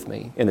 17 with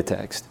me in the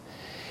text.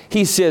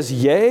 He says,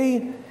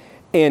 "Yea,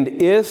 and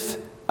if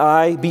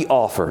I be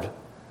offered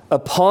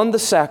upon the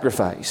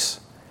sacrifice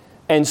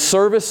and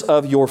service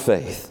of your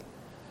faith,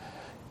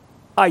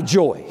 I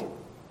joy."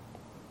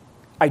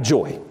 I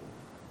joy.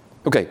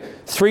 Okay,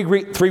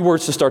 three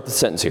words to start the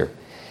sentence here.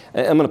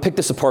 I'm going to pick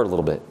this apart a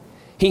little bit.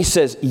 He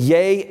says,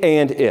 "Yea,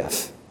 and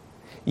if."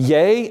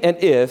 Yea, and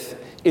if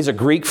is a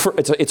Greek,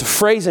 it's a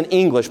phrase in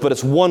English, but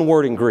it's one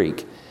word in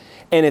Greek.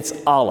 And it's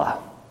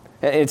Allah.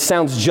 It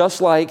sounds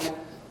just like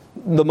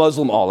the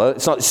Muslim Allah.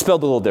 It's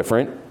spelled a little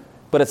different,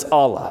 but it's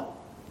Allah.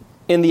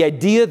 And the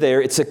idea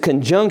there, it's a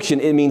conjunction.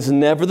 It means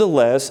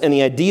nevertheless, and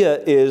the idea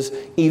is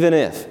even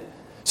if.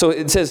 So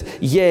it says,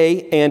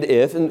 yea, and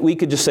if. And we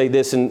could just say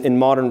this in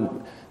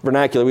modern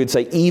vernacular. We'd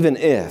say, even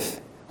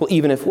if. Well,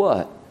 even if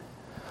what?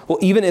 Well,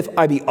 even if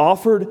I be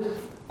offered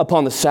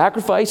upon the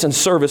sacrifice and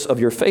service of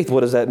your faith.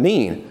 What does that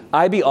mean?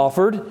 I be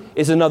offered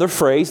is another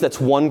phrase.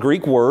 That's one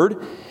Greek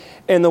word.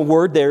 And the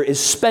word there is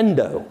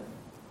spendo.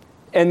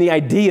 And the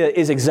idea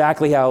is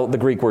exactly how the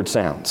Greek word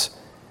sounds.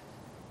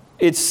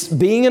 It's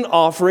being an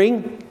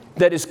offering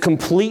that is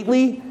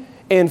completely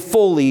and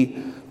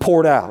fully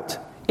poured out.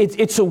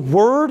 It's a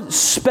word,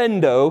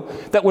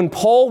 spendo, that when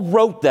Paul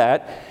wrote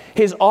that,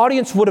 his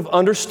audience would have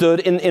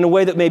understood in a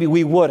way that maybe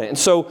we wouldn't. And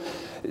so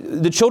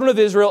the children of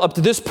Israel, up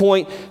to this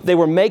point, they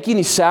were making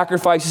these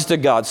sacrifices to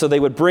God. So they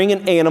would bring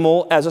an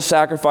animal as a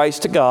sacrifice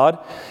to God,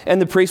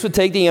 and the priest would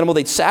take the animal,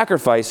 they'd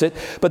sacrifice it,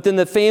 but then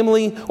the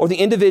family or the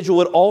individual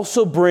would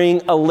also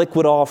bring a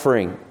liquid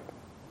offering.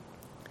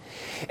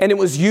 And it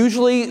was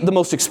usually the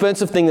most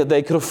expensive thing that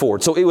they could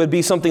afford. So it would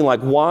be something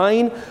like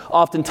wine.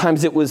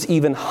 Oftentimes it was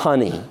even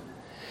honey.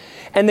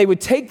 And they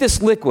would take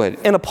this liquid,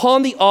 and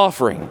upon the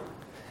offering,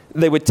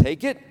 they would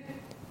take it,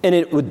 and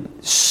it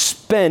would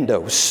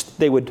spendo.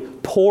 They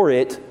would pour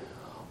it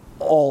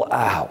all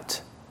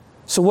out.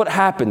 So what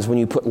happens when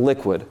you put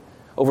liquid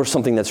over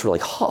something that's really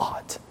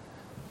hot?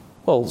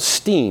 Well,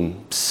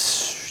 steam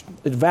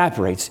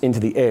evaporates into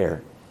the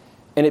air,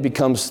 and it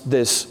becomes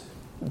this,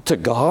 to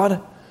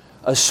God,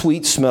 a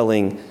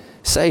sweet-smelling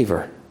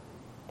savor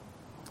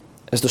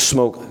as the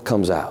smoke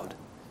comes out.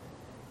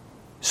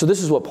 So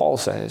this is what Paul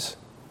says.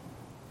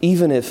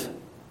 Even if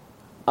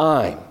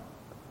I'm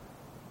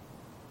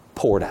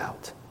poured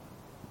out,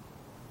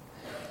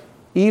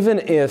 even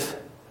if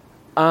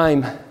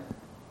I'm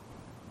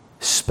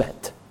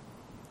spent,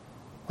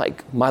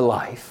 like my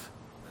life,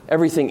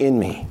 everything in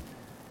me,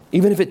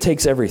 even if it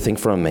takes everything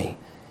from me,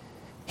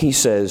 he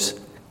says,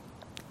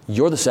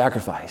 you're the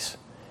sacrifice,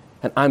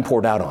 and I'm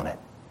poured out on it.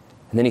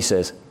 And then he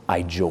says,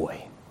 I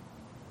joy.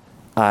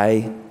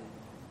 I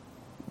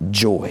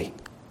joy.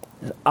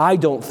 I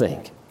don't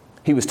think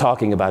he was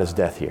talking about his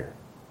death here.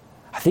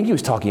 I think he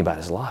was talking about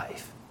his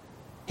life.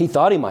 He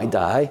thought he might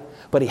die,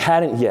 but he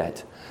hadn't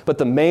yet. But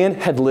the man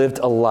had lived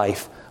a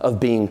life of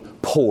being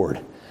poured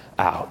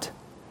out.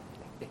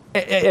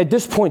 At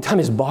this point in time,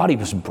 his body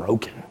was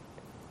broken.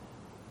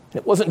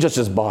 It wasn't just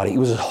his body, it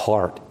was his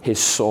heart, his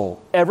soul.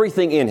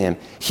 Everything in him.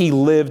 He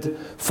lived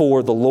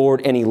for the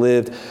Lord and he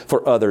lived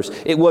for others.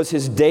 It was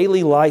his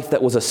daily life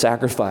that was a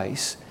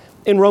sacrifice.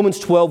 In Romans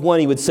 12:1,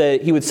 he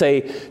would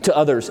say to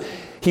others,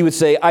 he would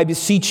say, I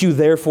beseech you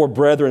therefore,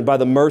 brethren, by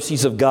the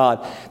mercies of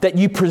God, that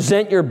you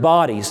present your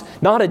bodies,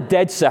 not a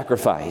dead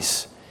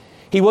sacrifice.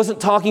 He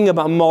wasn't talking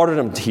about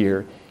martyrdom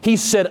here. He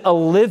said a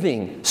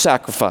living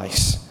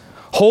sacrifice,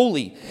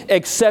 holy,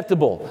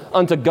 acceptable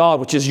unto God,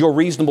 which is your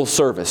reasonable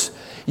service.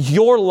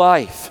 Your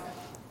life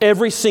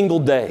every single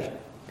day,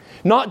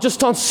 not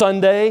just on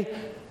Sunday,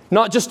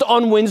 not just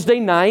on Wednesday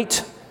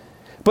night,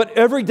 but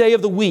every day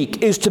of the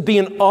week is to be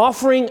an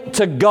offering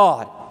to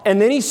God. And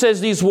then he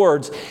says these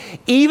words,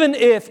 even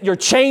if you're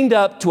chained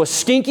up to a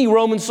stinky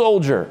Roman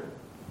soldier,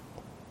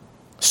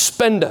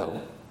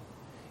 spendo,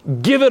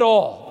 give it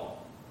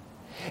all.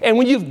 And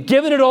when you've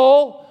given it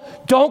all,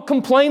 don't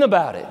complain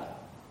about it.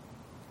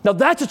 Now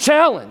that's a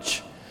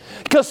challenge,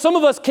 because some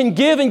of us can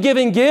give and give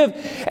and give,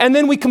 and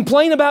then we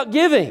complain about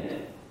giving.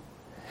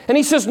 And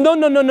he says,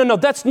 no,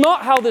 that's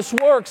not how this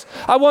works.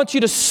 I want you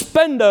to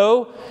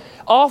spendo,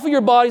 offer your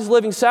bodies a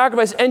living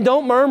sacrifice, and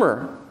don't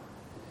murmur,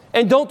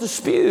 and don't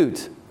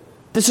dispute.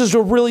 This is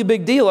a really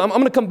big deal. I'm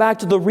going to come back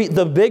to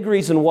the big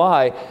reason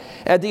why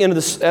at the end of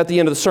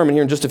the sermon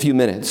here in just a few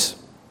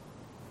minutes.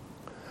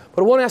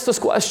 But I want to ask this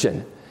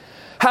question.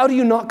 How do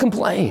you not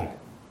complain?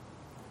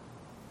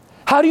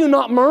 How do you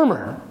not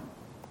murmur?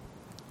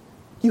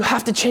 You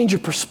have to change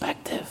your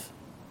perspective.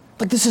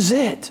 Like, this is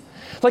it.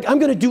 Like, I'm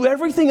going to do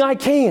everything I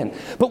can.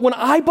 But when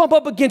I bump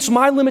up against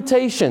my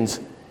limitations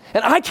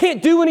and I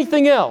can't do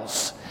anything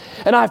else,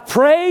 and I've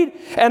prayed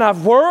and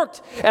I've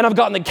worked and I've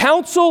gotten the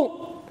counsel,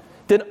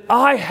 then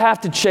I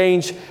have to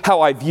change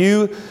how I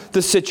view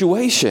the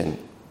situation.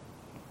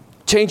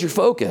 Change your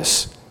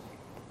focus.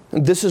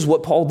 And this is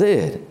what Paul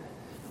did.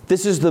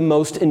 This is the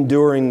most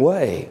enduring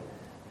way.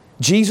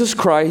 Jesus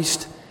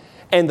Christ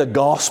and the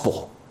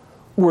gospel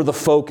were the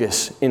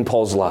focus in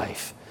Paul's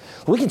life.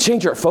 We can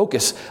change our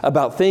focus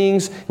about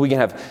things. We can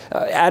have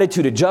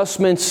attitude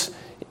adjustments,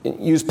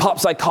 use pop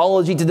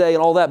psychology today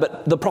and all that.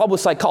 But the problem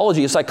with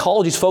psychology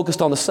is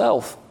focused on the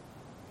self.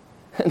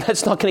 And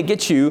that's not going to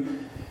get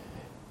you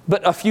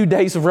but a few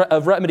days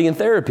of remedy and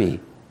therapy.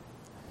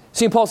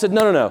 See, and Paul said,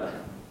 no.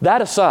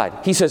 That aside,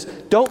 he says,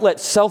 don't let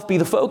self be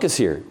the focus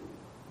here.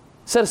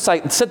 Set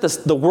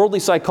the worldly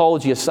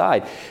psychology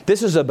aside.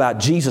 This is about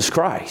Jesus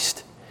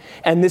Christ.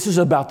 And this is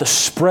about the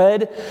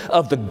spread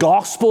of the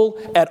gospel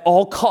at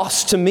all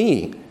costs to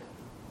me.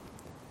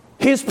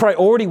 His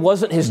priority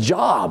wasn't his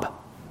job.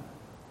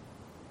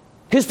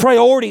 His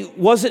priority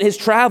wasn't his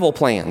travel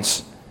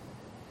plans.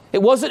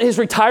 It wasn't his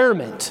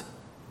retirement.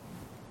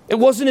 It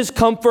wasn't his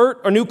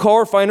comfort or new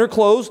car or finer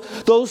clothes.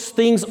 Those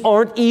things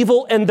aren't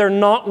evil and they're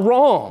not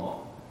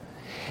wrong.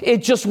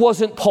 It just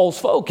wasn't Paul's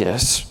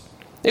focus.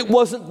 It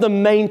wasn't the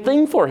main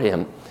thing for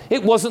him.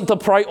 It wasn't the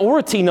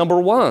priority number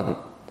one.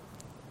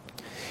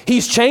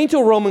 He's chained to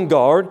a Roman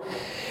guard,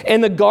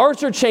 and the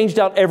guards are changed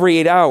out every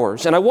 8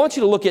 hours. And I want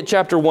you to look at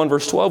chapter 1,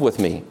 verse 12 with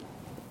me.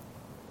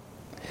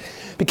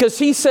 Because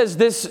he says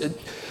this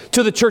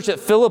to the church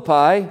at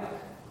Philippi,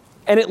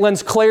 and it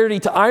lends clarity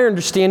to our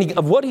understanding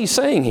of what he's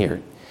saying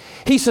here.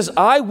 He says,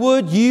 I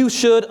would you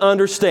should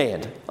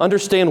understand.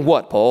 Understand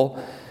what,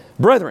 Paul?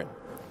 Brethren,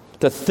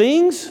 the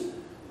things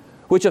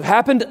which have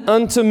happened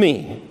unto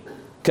me.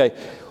 Okay,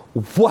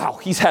 wow,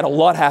 he's had a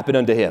lot happen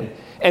unto him.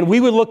 And we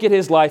would look at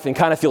his life and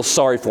kind of feel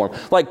sorry for him.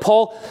 Like,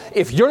 Paul,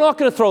 if you're not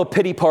going to throw a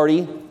pity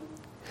party,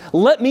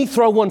 let me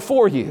throw one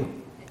for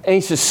you. And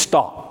he says,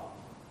 stop.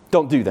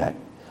 Don't do that.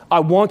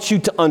 I want you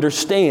to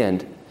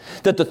understand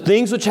that the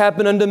things which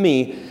happen unto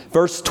me,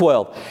 verse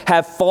 12,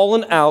 have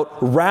fallen out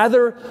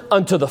rather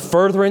unto the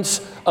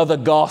furtherance of the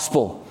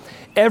gospel.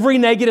 Every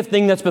negative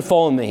thing that's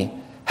befallen me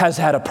has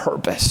had a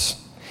purpose.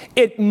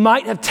 It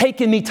might have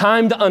taken me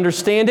time to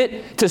understand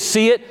it, to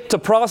see it, to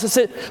process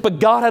it, but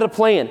God had a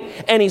plan,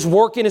 and He's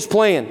working His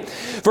plan.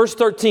 Verse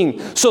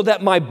 13, so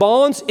that my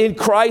bonds in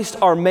Christ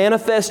are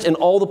manifest in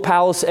all the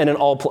palace and in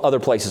all other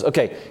places.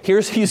 Okay,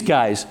 here's these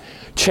guys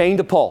chained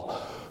to Paul.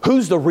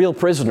 Who's the real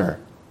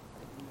prisoner?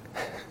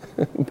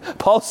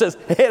 Paul says,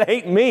 it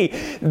ain't me.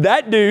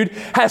 That dude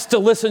has to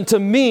listen to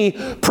me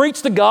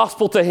preach the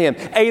gospel to him.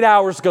 8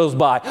 hours goes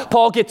by.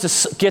 Paul gets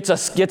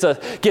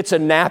a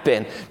nap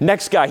in.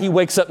 Next guy he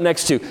wakes up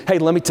next to, hey,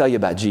 let me tell you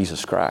about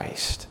Jesus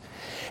Christ.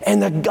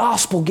 And the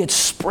gospel gets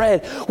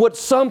spread. What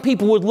some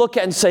people would look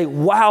at and say,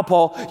 wow,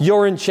 Paul,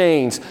 you're in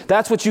chains.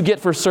 That's what you get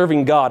for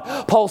serving God.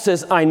 Paul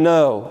says, I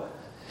know.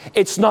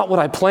 It's not what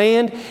I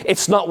planned.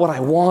 It's not what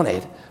I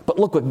wanted. But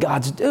look what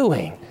God's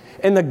doing.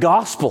 And the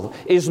gospel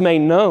is made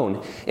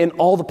known in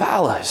all the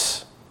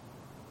palace.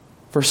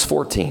 Verse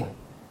 14.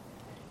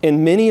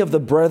 And many of the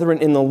brethren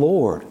in the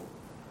Lord,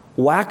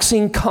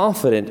 waxing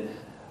confident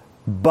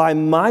by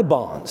my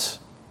bonds,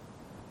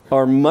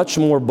 are much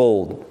more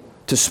bold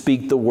to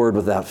speak the word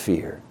without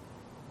fear.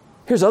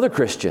 Here's other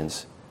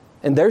Christians,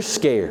 and they're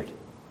scared.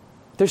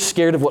 They're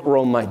scared of what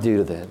Rome might do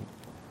to them.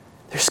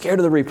 They're scared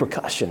of the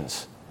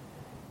repercussions.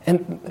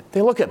 And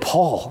they look at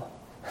Paul,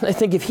 and they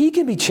think if he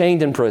can be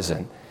chained in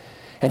prison,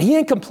 and he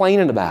ain't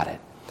complaining about it,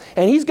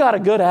 and he's got a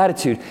good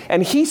attitude,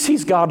 and he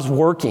sees God's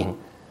working,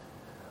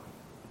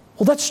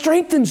 well, that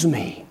strengthens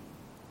me.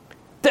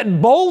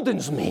 That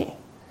boldens me.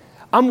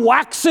 I'm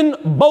waxing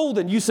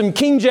boldened. Use some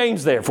King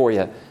James there for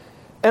you.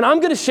 And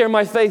I'm going to share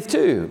my faith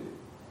too.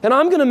 And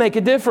I'm going to make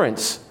a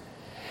difference.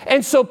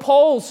 And so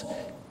Paul's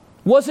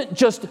wasn't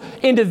just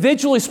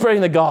individually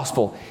spreading the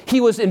gospel.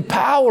 He was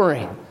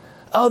empowering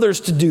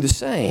others to do the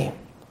same.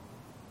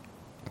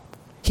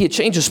 He had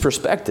changed his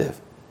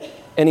perspective.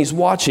 And he's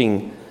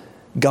watching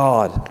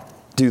God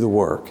do the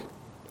work.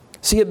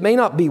 See, it may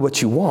not be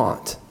what you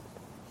want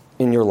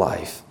in your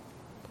life,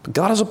 but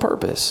God has a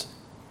purpose.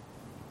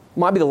 It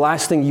might be the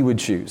last thing you would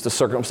choose, the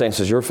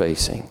circumstances you're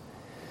facing.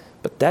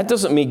 But that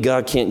doesn't mean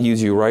God can't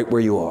use you right where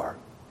you are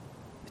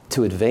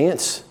to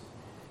advance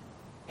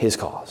His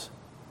cause,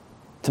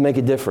 to make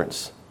a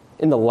difference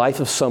in the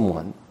life of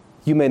someone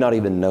you may not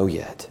even know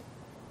yet.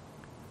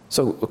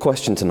 So, a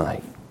question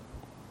tonight.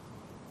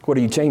 What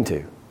are you chained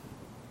to?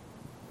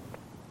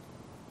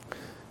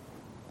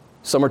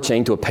 Some are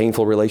chained to a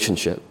painful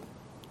relationship.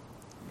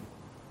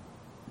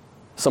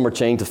 Some are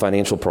chained to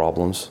financial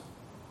problems.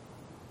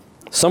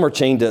 Some are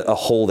chained to a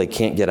hole they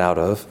can't get out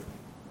of.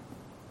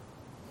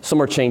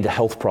 Some are chained to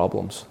health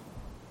problems.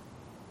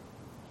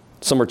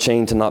 Some are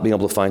chained to not being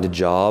able to find a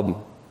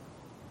job.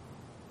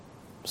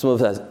 Some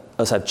of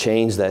us have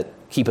chains that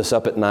keep us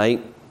up at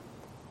night,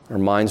 our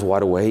minds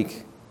wide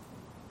awake.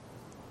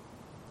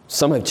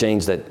 Some have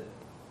chains that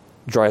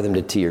drive them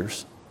to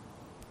tears.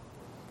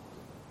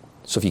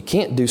 So if you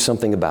can't do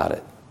something about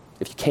it,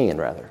 if you can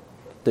rather,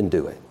 then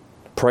do it.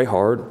 Pray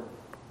hard,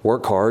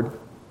 work hard,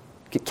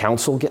 get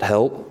counsel, get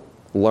help,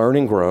 learn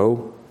and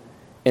grow.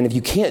 And if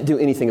you can't do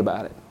anything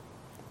about it,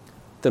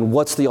 then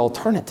what's the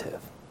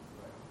alternative?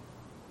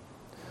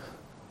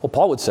 Well,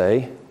 Paul would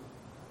say,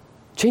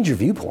 change your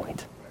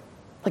viewpoint.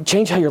 Like,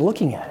 change how you're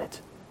looking at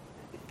it.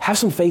 Have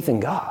some faith in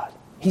God.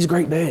 He's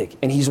great big,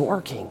 and He's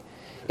working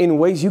in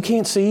ways you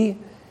can't see,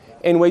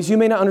 in ways you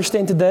may not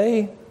understand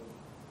today.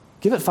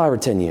 Give it 5 or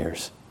 10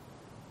 years.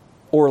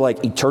 Or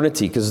like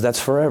eternity, because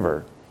that's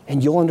forever.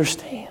 And you'll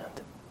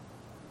understand.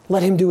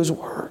 Let Him do His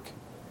work.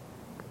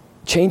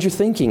 Change your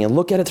thinking and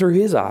look at it through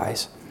His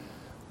eyes.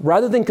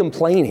 Rather than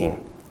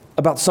complaining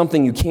about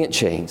something you can't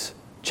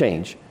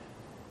change.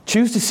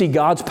 Choose to see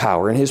God's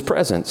power in His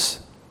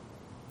presence.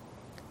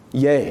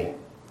 Yea,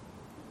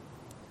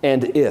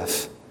 and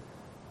if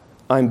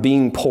I'm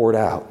being poured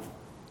out.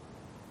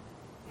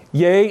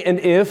 Yea, and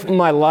if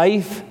my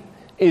life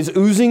is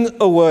oozing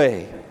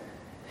away.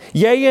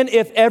 Yea, and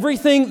if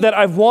everything that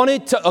I've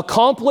wanted to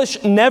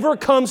accomplish never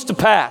comes to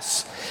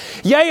pass.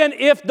 Yea, and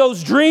if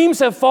those dreams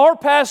have far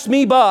passed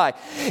me by.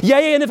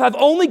 Yea, and if I've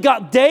only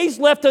got days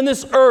left on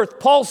this earth,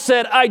 Paul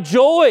said, I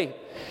joy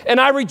and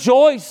I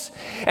rejoice.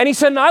 And he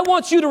said, and I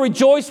want you to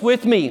rejoice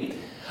with me.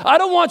 I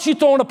don't want you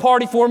throwing a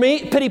party for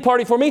me, pity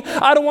party for me.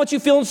 I don't want you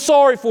feeling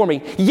sorry for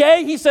me.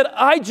 Yea, he said,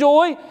 I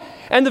joy.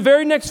 And the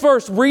very next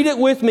verse, read it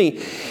with me.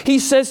 He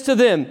says to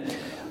them,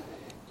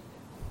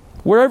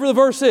 wherever the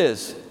verse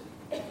is,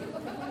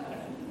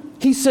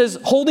 he says,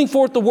 holding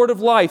forth the word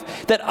of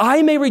life, that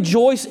I may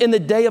rejoice in the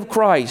day of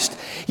Christ.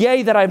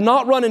 Yea, that I have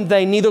not run in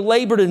vain, neither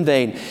labored in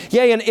vain.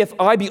 Yea, and if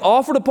I be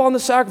offered upon the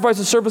sacrifice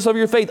and service of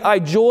your faith, I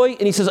joy.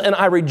 And he says, and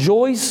I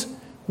rejoice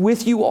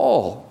with you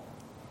all.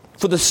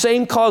 For the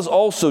same cause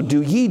also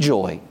do ye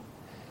joy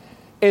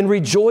and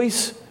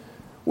rejoice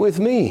with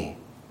me.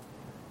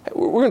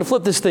 We're going to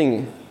flip this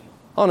thing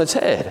on its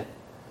head.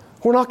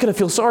 We're not going to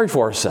feel sorry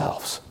for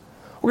ourselves.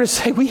 We're going to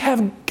say we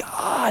have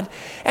God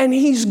and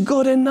He's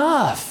good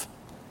enough.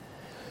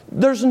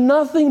 There's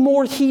nothing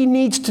more He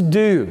needs to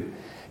do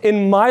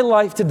in my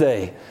life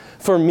today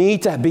for me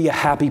to be a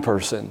happy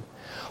person.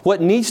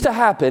 What needs to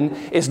happen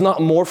is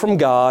not more from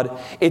God,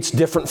 it's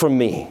different from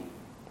me.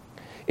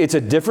 It's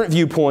a different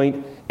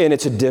viewpoint and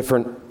it's a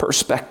different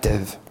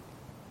perspective.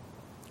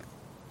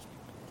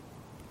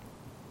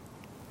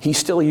 He's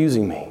still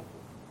using me.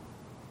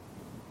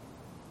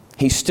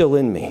 He's still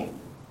in me.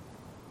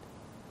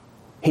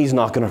 He's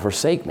not going to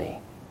forsake me.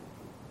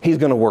 He's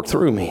going to work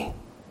through me.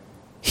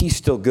 He's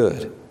still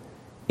good,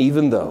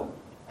 even though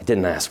I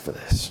didn't ask for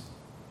this.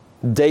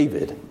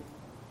 David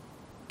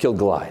killed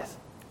Goliath.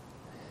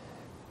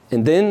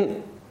 And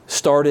then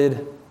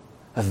started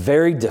a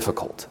very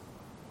difficult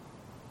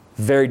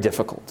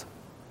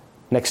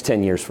next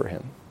 10 years for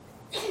him.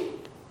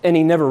 And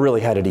he never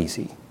really had it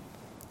easy.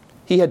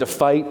 He had to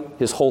fight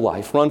his whole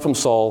life, run from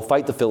Saul,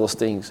 fight the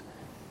Philistines,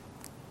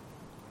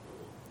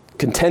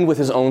 contend with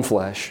his own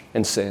flesh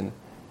and sin,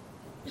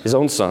 his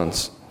own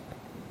sons.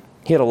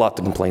 He had a lot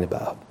to complain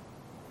about.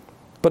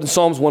 But in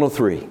Psalms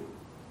 103,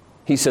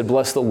 he said,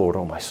 "Bless the Lord,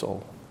 O my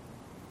soul,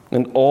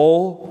 and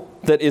all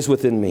that is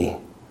within me.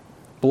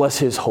 Bless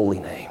His holy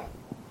name.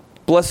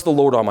 Bless the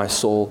Lord, O my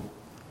soul."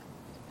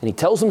 And he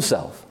tells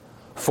himself,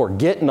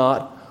 "Forget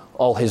not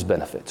all His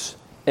benefits,"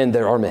 and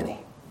there are many.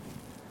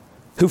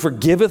 "Who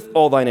forgiveth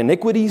all thine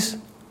iniquities,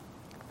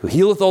 who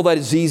healeth all thy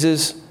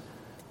diseases,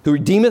 who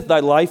redeemeth thy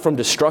life from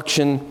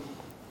destruction,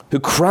 who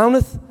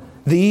crowneth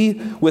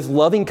thee with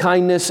loving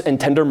kindness and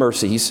tender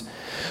mercies,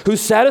 who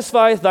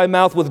satisfieth thy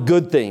mouth with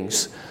good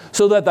things,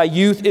 so that thy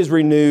youth is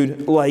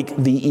renewed like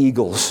the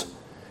eagles."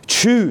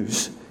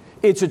 Choose.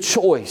 It's a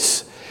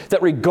choice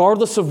that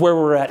regardless of where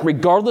we're at,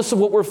 regardless of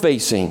what we're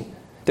facing,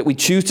 that we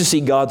choose to see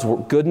God's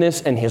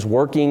goodness and His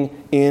working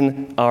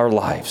in our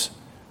lives.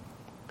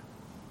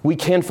 We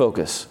can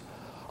focus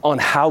on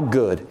how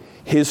good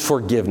His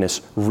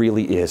forgiveness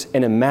really is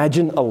and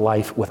imagine a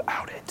life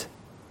without it.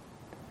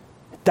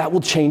 That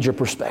will change your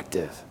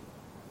perspective.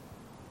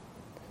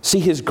 See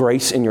His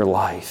grace in your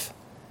life.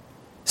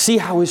 See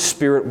how His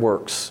Spirit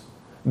works,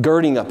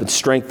 girding up and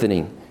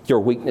strengthening your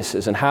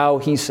weaknesses, and how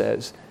He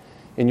says,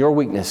 "In your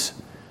weakness,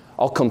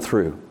 I'll come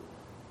through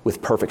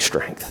with perfect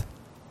strength."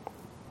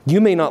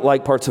 You may not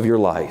like parts of your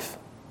life,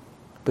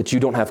 but you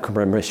don't have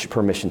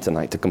permission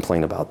tonight to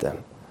complain about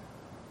them.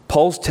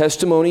 Paul's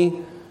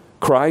testimony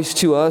cries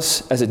to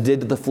us as it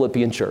did to the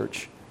Philippian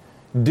church.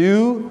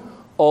 Do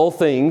all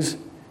things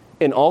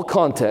in all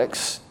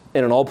contexts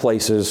and in all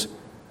places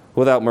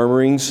without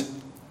murmurings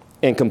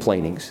and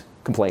complaining.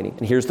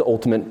 And here's the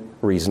ultimate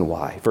reason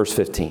why. Verse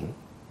 15.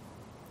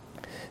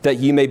 "That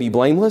ye may be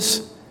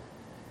blameless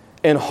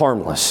and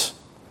harmless,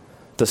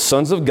 the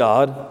sons of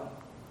God,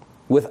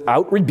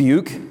 without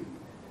rebuke,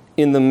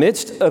 in the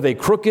midst of a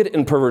crooked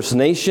and perverse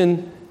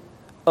nation,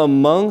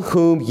 among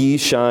whom ye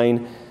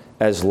shine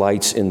as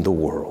lights in the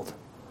world,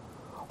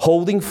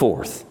 holding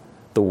forth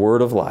the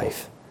word of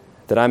life,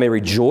 that I may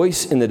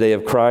rejoice in the day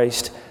of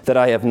Christ, that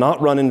I have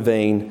not run in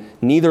vain,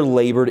 neither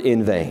labored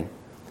in vain."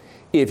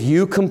 If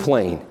you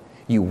complain,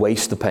 you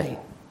waste the pain.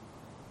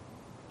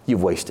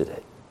 You've wasted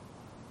it.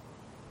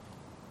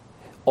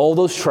 All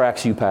those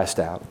tracts you passed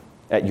out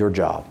at your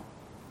job,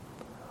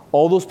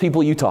 all those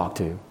people you talk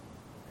to,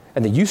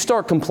 and then you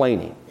start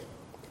complaining,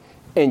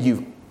 and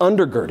you've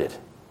undergirded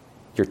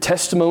your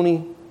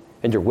testimony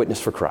and your witness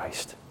for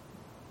Christ.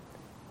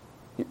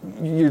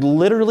 You're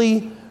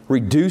literally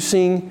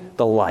reducing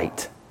the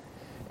light.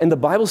 And the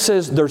Bible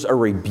says there's a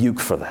rebuke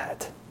for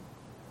that.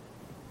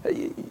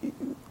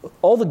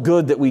 All the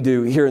good that we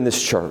do here in this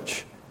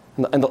church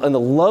and the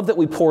love that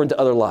we pour into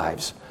other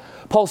lives,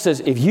 Paul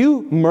says if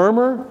you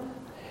murmur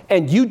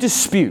and you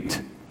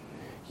dispute,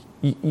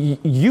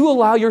 you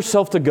allow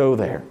yourself to go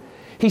there.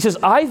 He says,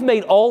 I've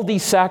made all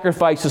these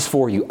sacrifices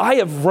for you. I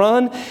have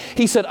run.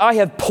 He said, I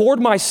have poured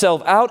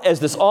myself out as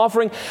this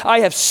offering. I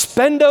have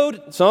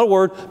spendoed, it's not a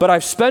word, but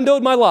I've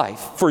spendoed my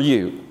life for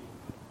you.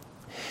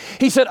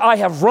 He said, I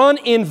have run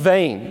in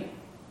vain.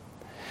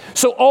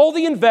 So all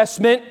the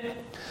investment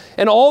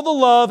and all the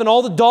love and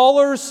all the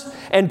dollars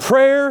and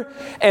prayer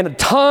and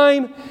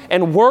time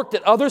and work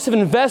that others have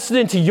invested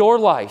into your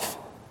life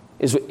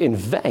is in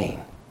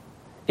vain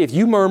if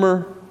you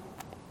murmur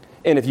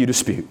and if you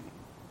dispute.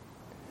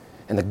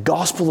 And the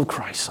gospel of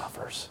Christ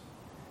suffers.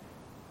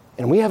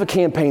 And we have a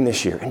campaign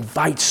this year,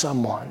 invite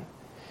someone.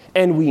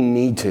 And we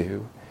need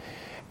to.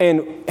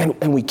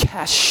 And we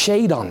cast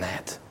shade on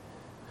that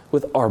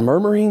with our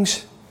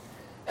murmurings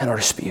and our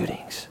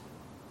disputings.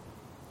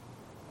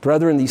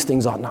 Brethren, these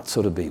things ought not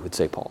so to be, would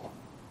say Paul.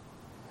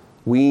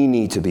 We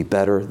need to be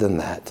better than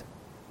that.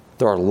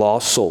 There are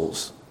lost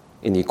souls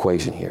in the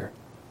equation here.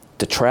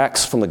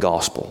 Detracts from the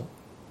gospel.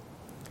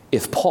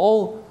 If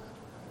Paul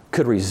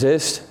could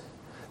resist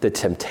the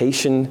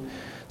temptation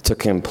to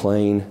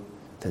complain,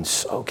 then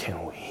so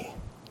can we.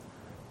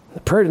 The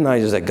prayer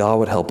tonight is that God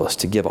would help us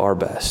to give our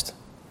best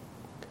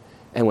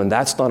And when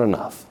that's not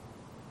enough,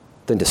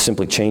 then to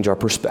simply change our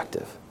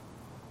perspective.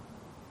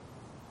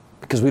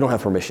 Because we don't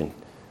have permission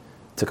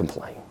to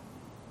complain.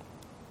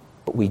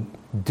 But we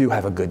do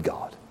have a good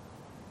God.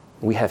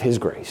 We have His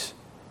grace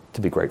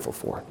to be grateful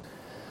for it.